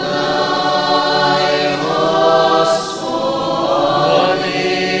 Подай, Господи.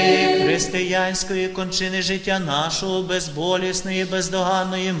 Християнської кончини життя нашого, безболісної,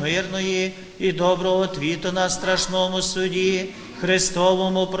 бездоганної, мирної і доброго твіту на страшному суді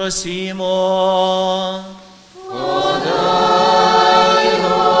Христовому просімо. Подай,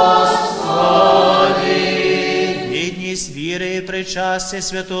 Господи. Гідність віри і причастя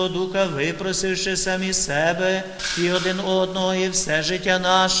Святого Духа, випросивши самі себе і один одного, і все життя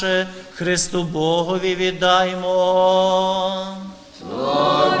наше Христу Богові віддаймо.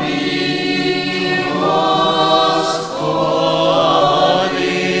 Тобі,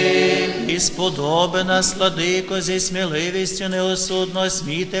 І сподоби нас, владико, зі сміливістю неосудно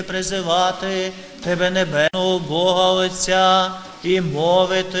сміти призивати Тебе, небесного Бога Отця, і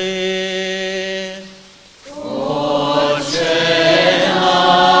мовити. Отче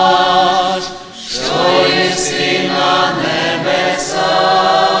наш, що єси на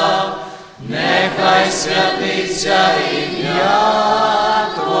небесах, нехай святиться ім'я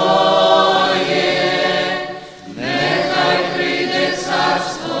Твоє, нехай прийде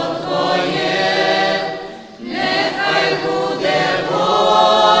царство Твоє, нехай буде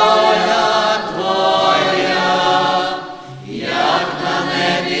воля Твоя, як на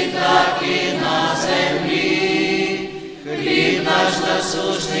небі, так і на землі. Хліб наш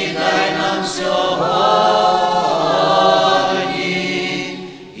насущний дай нам сьогодні,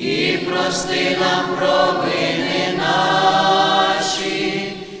 і прости нам провини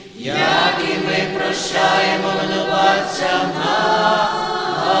наші, як і ми прощаємо винуватцям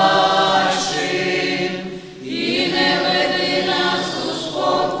нашим. І не веди нас у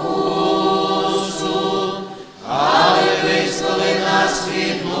спокусу, але визволи нас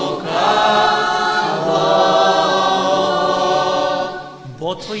від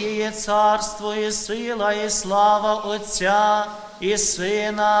Бо Твоє є царство, і сила, і слава Отця, і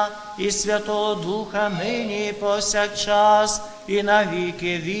Сина, і Святого Духа, нині і повсякчас, і на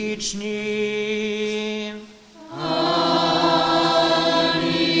віки вічні.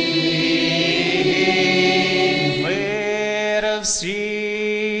 Амінь. Мир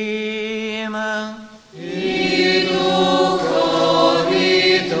всім. і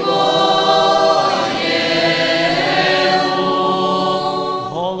духові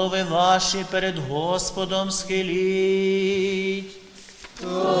Голови ваші перед Господом схиліть.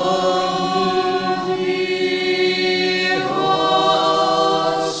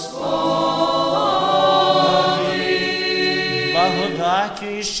 Благодаттю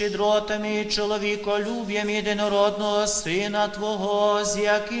і щедротами і чоловіколюб'ям єдинородного Сина Твого, з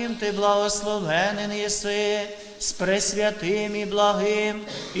яким Ти благословенен єси, з пресвятим і благим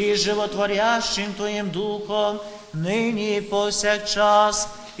і животворящим Твоїм Духом, нині і повсякчас,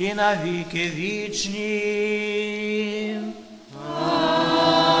 і на віки вічні.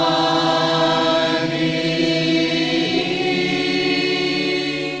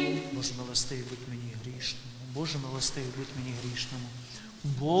 Боже милостивий, будь мені грішному. Боже милостивий, будь мені грішному.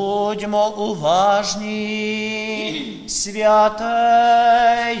 Будьмо уважні,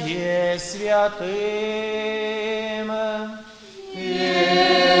 святе є святим.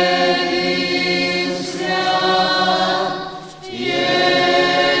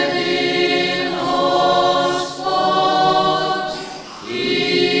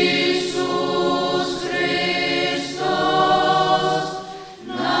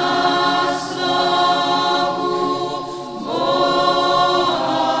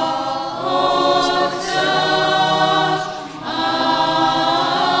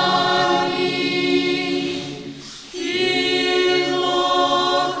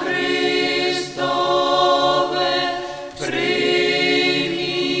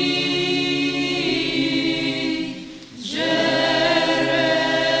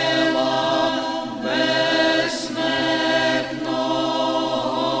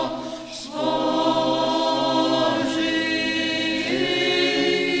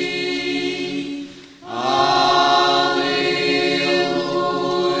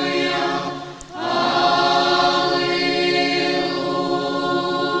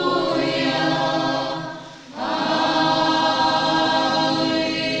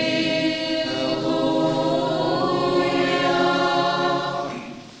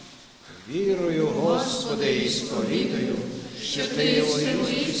 Вірую, Господи, і сповідую, що Ти є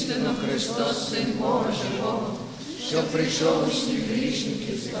істинно Христос, Син Божий, що прийшов у світ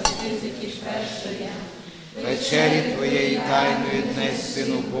грішників вечері Твоєї тайної днес,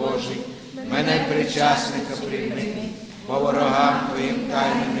 Сину Божий, мене причасника прийми, бо ворогам Твоїм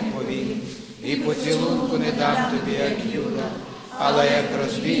тайним не повім, поцілунку не дам тобі, як Юда, але як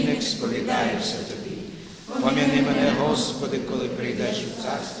розбійник сповідаюся тобі. Пом'яни мене, Господи, коли прийдеш у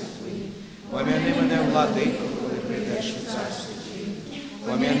царстві Твоє. Пом'яни мене, Владико, коли прийдеш у царстві Твоє.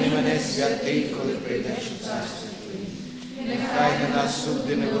 Пом'яни мене, святий, коли прийдеш у царстві Твоє. Нехай не нас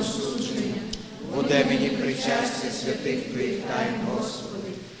суди не осудження, буде мені причастя святих Твоїх тайн, Господи,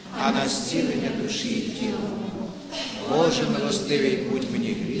 а на зцілення душі і тіла мого. Боже милостивий, будь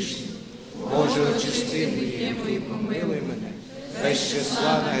мені грішним. Боже, очисти мені і помилуй мене. Без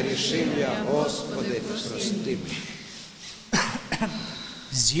числа нагрішив я, Господи, прости мені.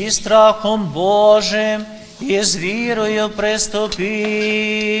 Зі страхом Божим і з вірою приступіть.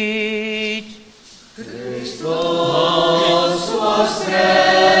 Христос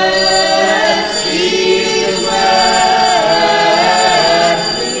воскрес!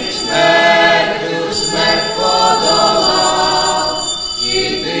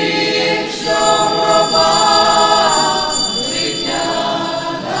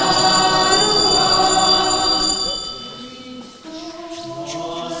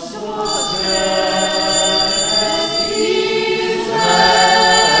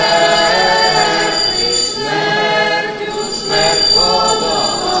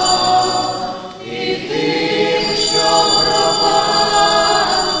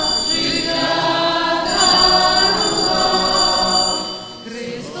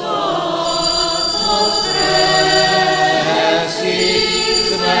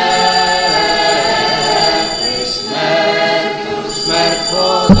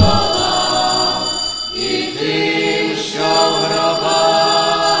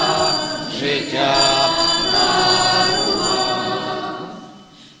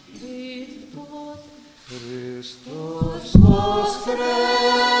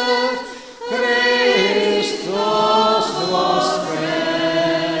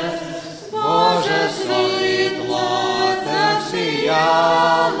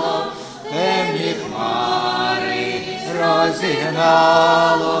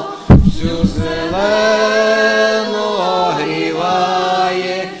 Розігнало, всю зелену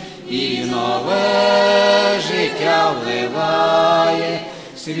огріває і нове життя вливає,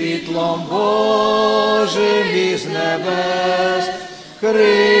 світлом Божим із небес.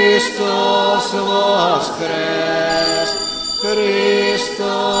 Христос воскрес!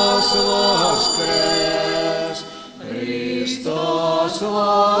 Христос воскрес! Христос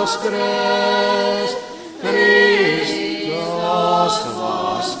воскрес! Христос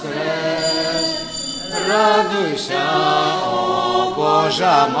воскрес! Радуйся, о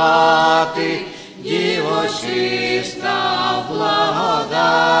Божа Мати, Діво чиста в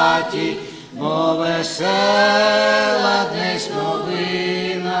благодаті, бо весела днесь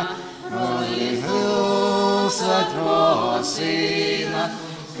новина, Ісуса Твого Сина,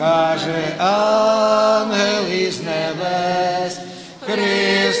 каже ангел із небес.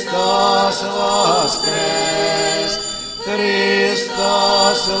 Христос воскрес!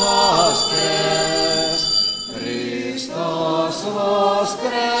 Христос воскрес! Христос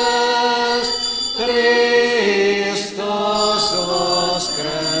воскрес! Христос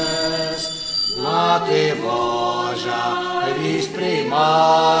воскрес! Мати Божа вість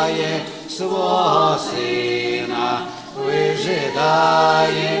приймає, свого Сина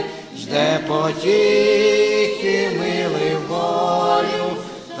вижидає, жде потіхи, милий болю,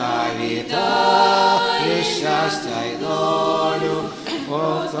 та вітає щастя й долю,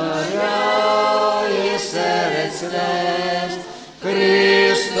 повторяє серед слез.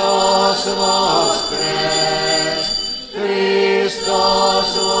 Христос воскрес! Христос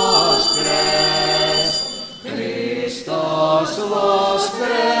воскрес! Христос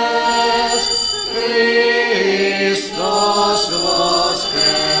воскрес! Христос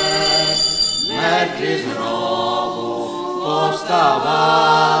воскрес! Мертві з гробу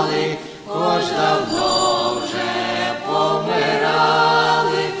повставали, хоч давно вже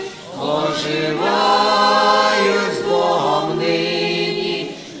помирали, оживають з Богом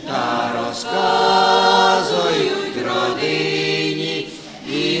нині та розказують родині,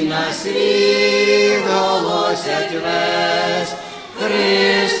 і на світ голосять весь.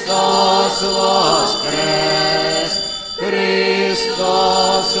 Христос воскрес!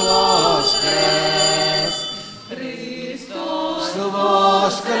 Христос воскрес! Христос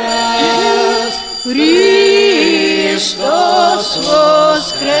воскрес! Христос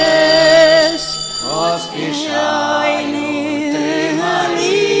воскрес! Поспішай, тримай,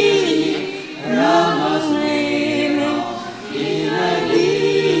 рано з ними і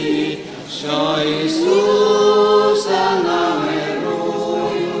надії, що Ісуса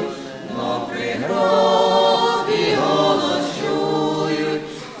намирують, но при гробі голос чують,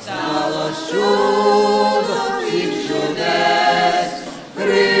 голос чують.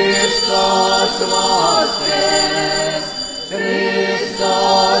 воскрес!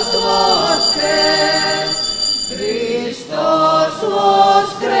 Христос воскрес! Христос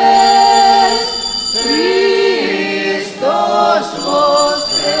воскрес! Христос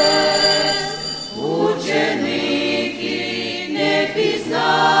воскрес! Ученики не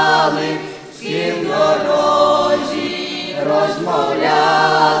пізнали, з ким дорозі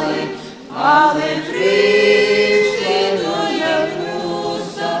розмовляли, але прийшли до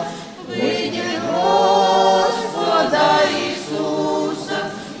Євуса, видять Господа Ісуса,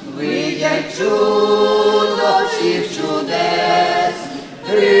 видять чудо всіх чудес.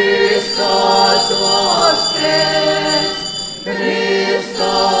 Христос воскрес!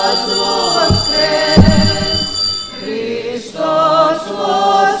 Христос воскрес! Христос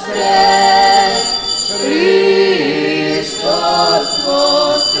воскрес! Христос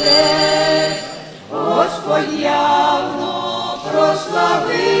воскрес! Господь явно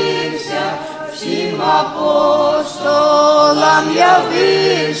прославився, всім апостолам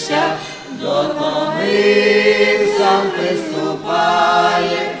явився, до ноги сам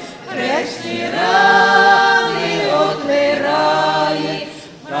приступає, хресні рани отвирає,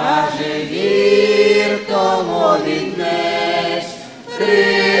 каже, вір тому віднес.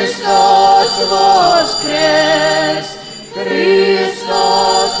 Христос воскрес!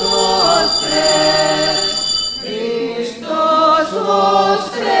 Христос воскрес! Христос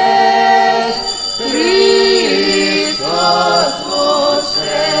воскрес! Христос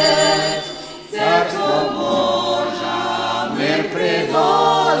воскрес! Царство Божа мир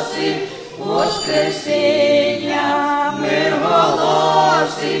приносить, воскресіння мир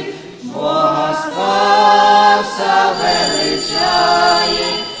голосить, Бога Спаса величає,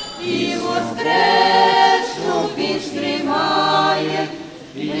 і воскресну підтримає,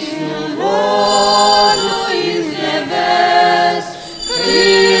 пісню Божу із небес.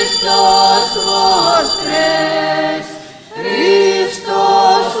 Христос воскрес!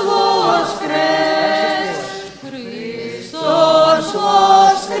 Христос воскрес! Христос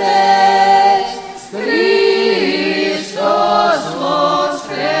воскрес! Христос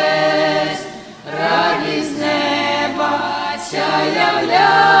воскрес! Радість неба ся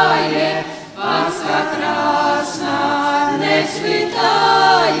являє, Пасха красна не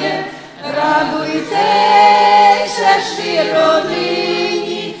світає, радуйтеся щиро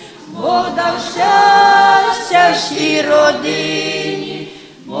нині, Бог дав щастя щирій родині,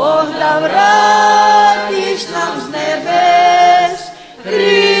 Бог дав радість нам з небес.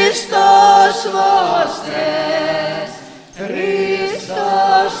 Христос воскрес!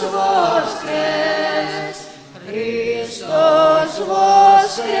 Христос воскрес! Христос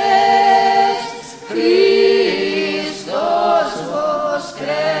воскрес! Христос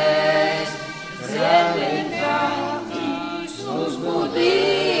воскрес! Земля Ісус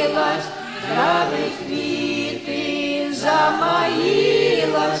будилась, трави квіти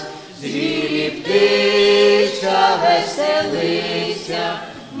замаїлась, звірі птиця веселиться,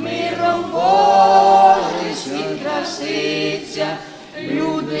 миром Божий світ краситься,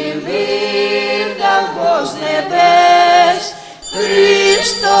 люди мир дав Бог з небес.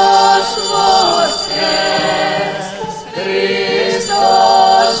 Христос воскрес!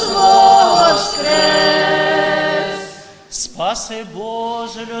 Христос воскрес! Спаси,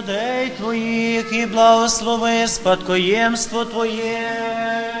 Боже, людей Твоїх і благослови спадкоємство Твоє.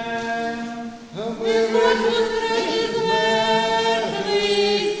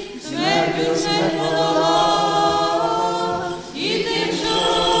 Смертю смерть подолав, і тим, що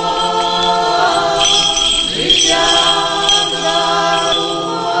життя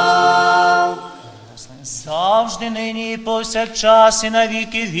дарував. Завжди, нині і повсякчас, і на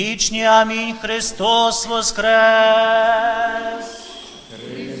віки вічні. Амінь. Христос воскрес!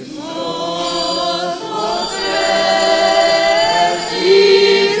 Христос воскрес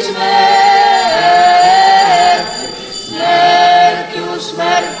із смертю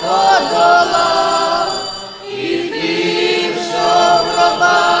смерть подолав, і тим, що в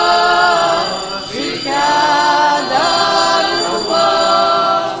гробах життя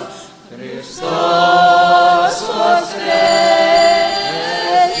дарував. Христос воскрес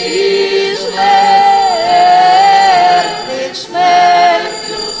із смертю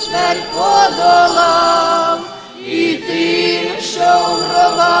смерть подолав, і тим, що в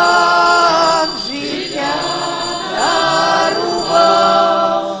гробах життя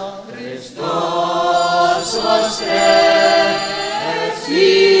дарував. Христос воскрес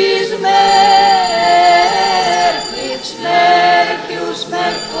із мертвих, смертю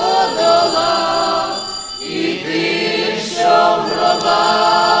смерть подолав, і тим, що в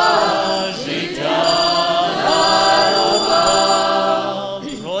гробах життя дарував.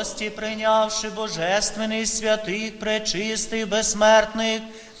 Прості прийняв собравши божественних, святих, пречистих, безсмертних,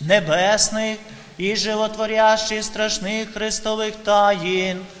 небесних і животворящих страшних Христових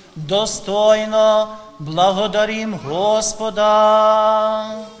таїн, достойно благодарим Господа.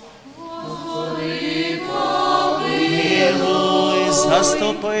 Господи, помилуй.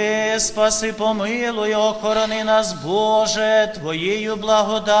 Заступи, спаси, помилуй, охорони нас, Боже, Твоєю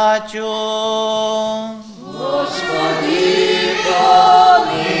благодаттю. Господи,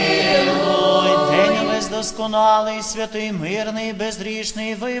 помилуй. День весь досконалий, святий, мирний,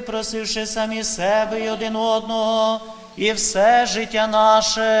 безгрішний, випросивши самі себе і один одного, і все життя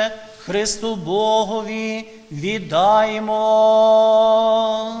наше Христу Богові віддаймо.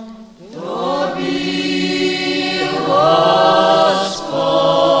 Тобі, Господи.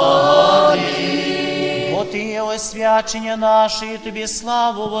 Бо Ти є освячення наше, і Тобі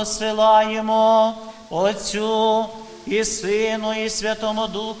славу воссилаємо, Отцю і Сину, і Святому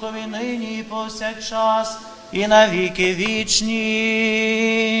Духові, нині і повсякчас, і на віки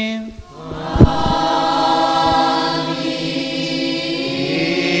вічні.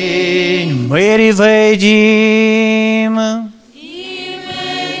 Амінь. Мирі вийдім.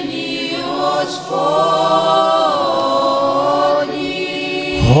 Імені Господні.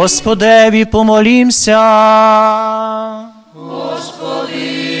 Господеві помолімся.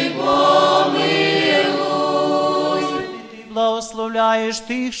 Господи, помилуй. Ти благословляєш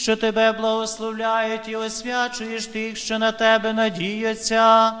тих, що тебе благословляють, і освячуєш тих, що на тебе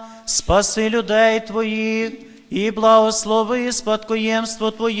надіються. Спаси людей твоїх і благослови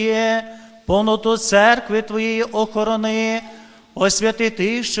спадкоємство Твоє, повноту церкви Твоєї охорони, освяти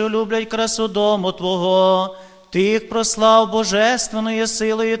тих, що люблять красу дому Твого, тих прослав божественною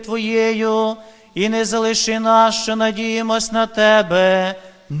силою Твоєю, і не залиши нас, що надіємось на Тебе.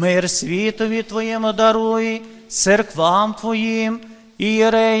 Мир світові Твоєму даруй, церквам Твоїм,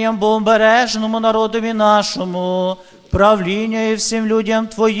 ієреям, богобережному народові нашому, правління і всім людям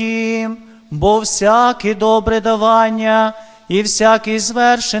Твоїм, бо всяке добре давання і всякий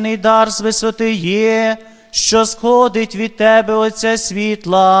звершений дар з висоти є, що сходить від Тебе, Отця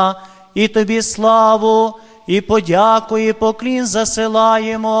світла, і Тобі славу, і подяку, і поклін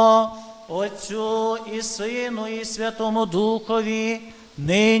засилаємо Отцю і Сину, і Святому Духові,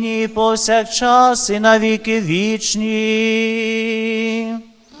 нині і повсякчас, і на віки вічні.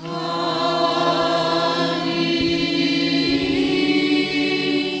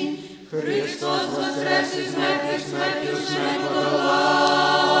 Христос воскрес із мертвих, смертю смерть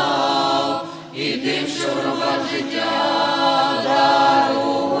подолав, і тим, що в гробах життя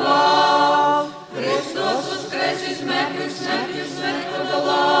дарував. Христос воскрес із мертвих, смертю смерть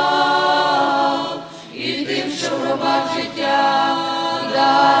подолав, і тим, що в гробах життя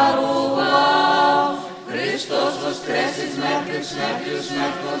дарував. Христос воскрес із мертвих, смертю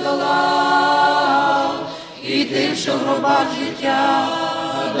смерть подолав, і тим, що в гробах життя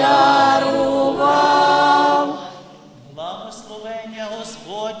дарував. Благословення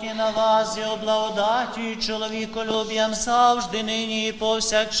Господнє на вас і облагодаттю і чоловіколюб'ям завжди, нині і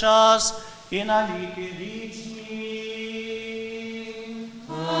повсякчас, і на віки вічні.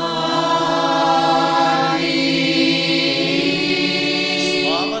 Амінь.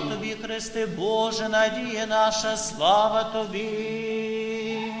 Слава Тобі, Христе Боже, надія наша, слава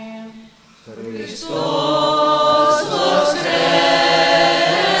Тобі. Христос воскрес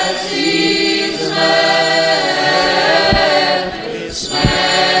із мертвих,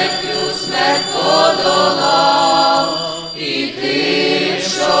 смертю смерть подолав, і тим,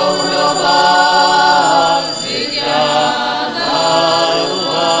 що в гробах життя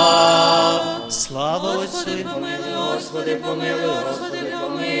дарував. Слава Отцю. Господи, помилуй, Господи, помилуй, Господи,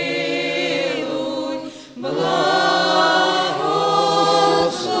 помилуй,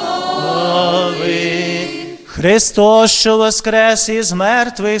 благослови. Христос, що воскрес із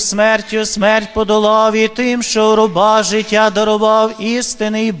мертвих, смертю смерть подолав, і тим, що в гробах життя дарував,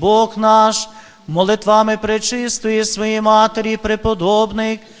 істинний Бог наш, молитвами пречистої своєї Матері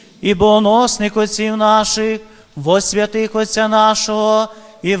преподобних і богоносних отців наших, во святих Отця нашого,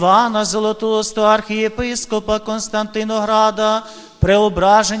 Івана Золотоустого, архієпископа Константинограда,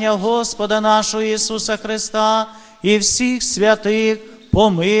 преображення Господа нашого Ісуса Христа і всіх святих,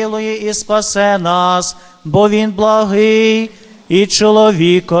 помилує і спасе нас, бо Він благий і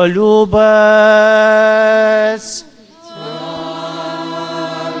чоловіколюбець.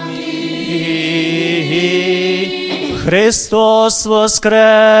 Христос воскрес!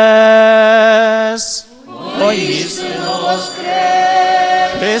 Воістину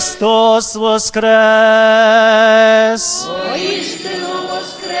воскрес! Христос воскрес! Воістину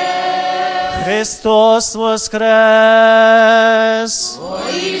воскрес! Христос воскрес!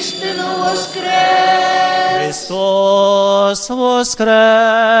 Воістину Христос воскрес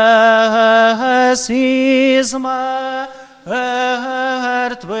із мертвих,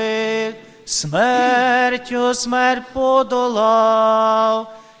 смертю смерть подолав,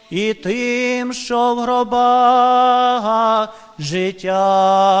 і тим, що в гробах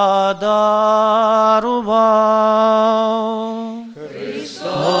життя дарував.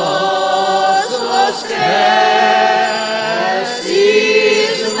 Христос воскрес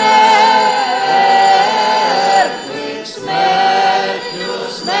із мертвих, смертю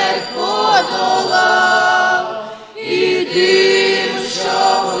смерть подолав, і тим,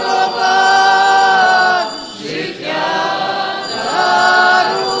 що в гробах життя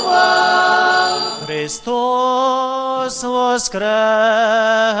дарував. Христос воскрес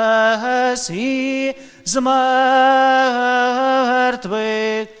із мертвих,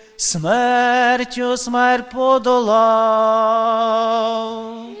 смертю смерть подолав.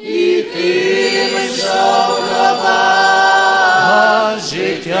 І тим, що в гробах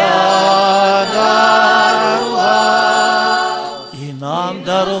життя дарував, і нам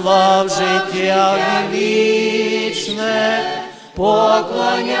дарував життя вічне,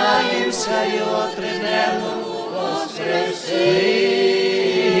 поклоняємося Його триденному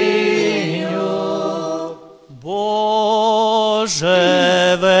Воскресінню.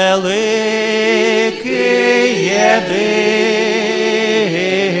 Боже великий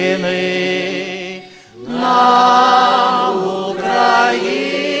єдиний, нам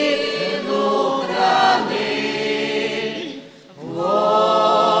Україну храни,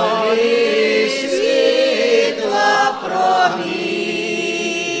 волі світла проміння,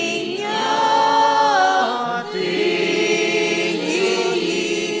 ти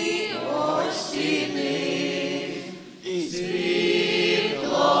її осіни,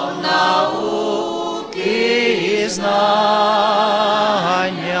 світлом науки і знання,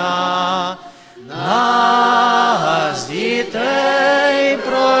 нас, дітей,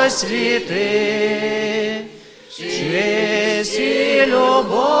 просвіти, честі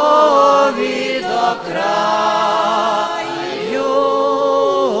любові до краю,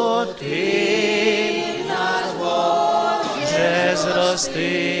 ти нас, Боже,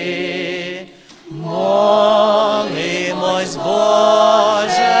 зрости. Молимось,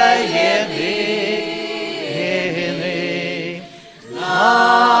 Боже єдиний,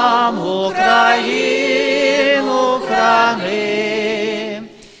 нам Україну храни,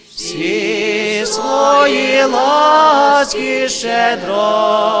 всі свої ласки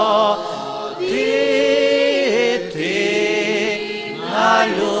щедро ти на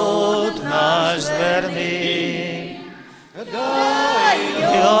люд наш зверни. Дай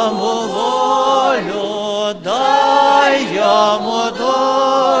йому волю, дай йому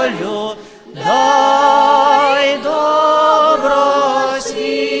долю, дай добро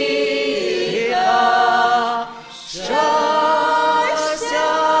світа,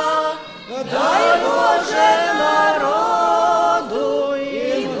 щастя, дай Боже народу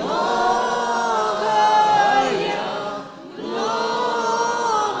і многая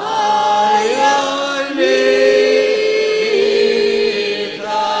літа.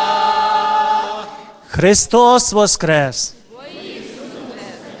 Христос воскрес!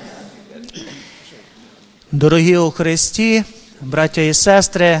 Дорогі у Христі, браття і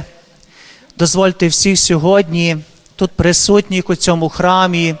сестри, дозвольте всіх сьогодні, тут присутніх у цьому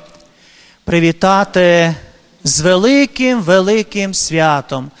храмі, привітати з великим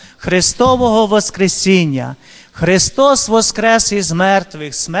святом Христового Воскресіння. Христос воскрес із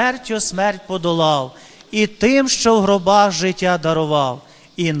мертвих, смертю смерть подолав, і тим, що в гробах життя дарував,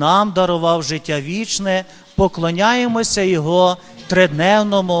 і нам дарував життя вічне, поклоняємося Його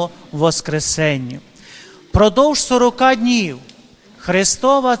тридневному Воскресенню. Продовж 40 днів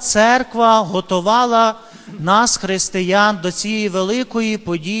Христова Церква готувала нас, християн, до цієї великої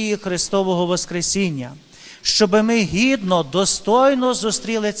події Христового Воскресіння, щоб ми гідно, достойно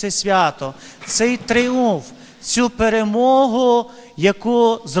зустріли це свято, цей тріумф, цю перемогу,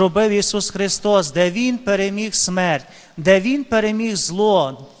 яку зробив Ісус Христос, де Він переміг смерть, де Він переміг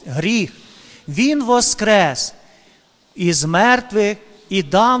зло, гріх. Він воскрес із мертвих і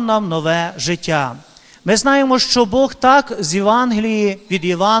дав нам нове життя. Ми знаємо, що Бог так з Євангелії від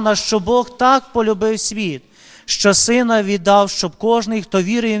Івана, що Бог так полюбив світ, що Сина віддав, щоб кожний, хто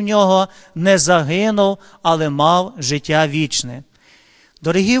вірує в Нього, не загинув, але мав життя вічне.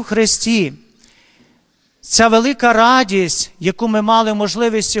 Дорогі в Христі, ця велика радість, яку ми мали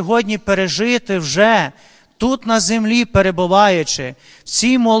можливість сьогодні пережити вже тут на землі перебуваючи, в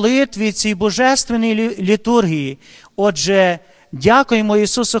цій молитві, цій божественній літургії. Отже, дякуємо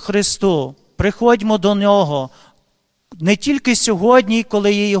Ісусу Христу, приходьмо до Нього, Не тільки сьогодні,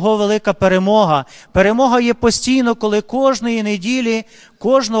 коли є його велика перемога. Перемога є постійно, коли кожної неділі,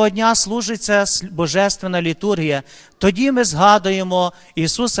 кожного дня служиться божественна літургія. Тоді ми згадуємо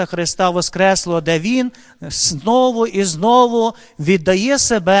Ісуса Христа Воскреслого, де Він знову і знову віддає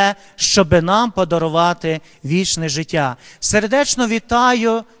себе, щоби нам подарувати вічне життя. Сердечно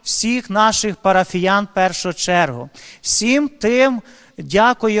вітаю всіх наших парафіян в першу чергу. Всім тим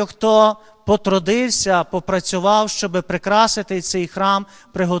дякую, хто потрудився, попрацював, щоб прикрасити цей храм,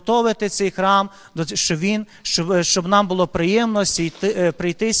 приготовити цей храм, щоб нам було приємно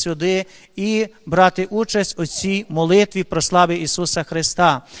прийти сюди і брати участь у цій молитві про слави Ісуса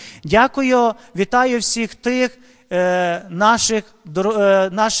Христа. Дякую, вітаю всіх тих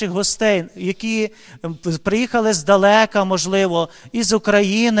наших гостей, які приїхали здалека, можливо, із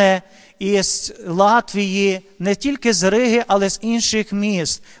України, із Латвії, не тільки з Риги, але з інших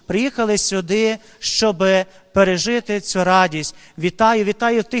міст. Приїхали сюди, щоб пережити цю радість.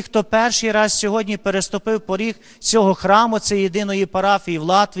 Вітаю тих, хто перший раз сьогодні переступив поріг цього храму, цієї єдиної парафії в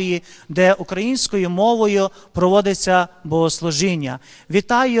Латвії, де українською мовою проводиться богослужіння.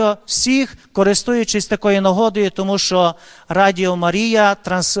 Вітаю всіх, користуючись такою нагодою, тому що Радіо Марія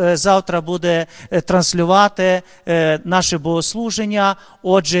завтра буде транслювати наше богослуження.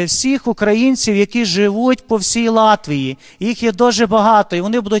 Отже, всіх українців, які живуть по всій Латвії, їх є дуже багато, і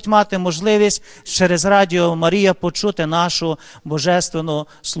вони будуть мати можливість через Радіо Марія почути нашу божественну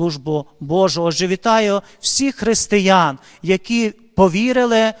службу Божу. Отже, вітаю всіх християн, які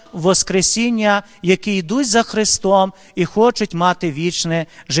повірили в Воскресіння, які йдуть за Христом і хочуть мати вічне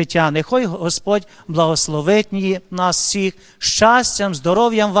життя. Нехай Господь благословить нас всіх щастям,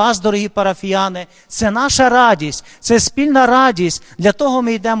 здоров'ям вас, дорогі парафіяни. Це наша радість, це спільна радість. Для того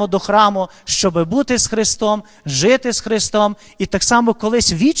ми йдемо до храму, щоб бути з Христом, жити з Христом і так само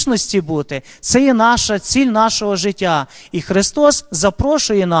колись в вічності бути. Це є наша ціль нашого життя. І Христос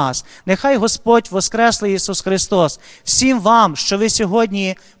запрошує нас. Нехай Господь Воскреслий Ісус Христос всім вам, що ви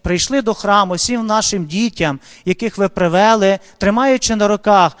сьогодні прийшли до храму, всім нашим дітям, яких ви привели, тримаючи на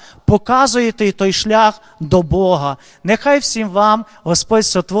руках, показуєте той шлях до Бога. Нехай всім вам Господь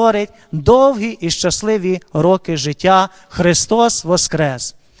сотворить довгі і щасливі роки життя. Христос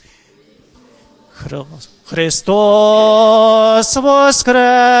Воскрес! Христос Воскрес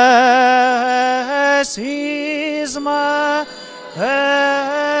із мертвих,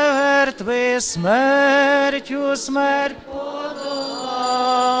 смертю смерть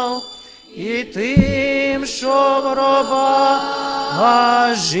подолав, і тим, що в гробах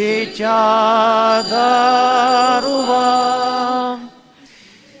життя дарував.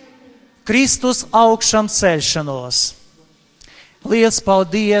 Kristus augšām celšanos. Liels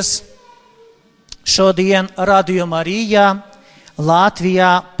paldies šodien Radio Marija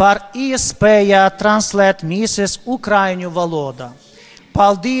Latvijā par iespēju translēt mīses ukraiņu valodā.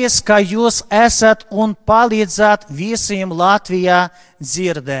 Paldies, ka jūs esat un palīdzat visiem Latvijā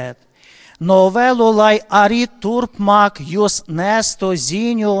dzirdēt. Novēlu, lai arī turpmāk jūs nestu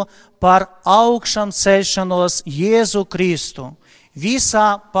ziņu par augšām celšanos Jēzu Kristu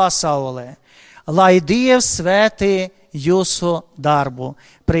visā pasaulē. Lai Dievs svētī jūsu darbu.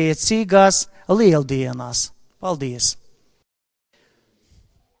 Priecīgas Lieldienas! Paldies!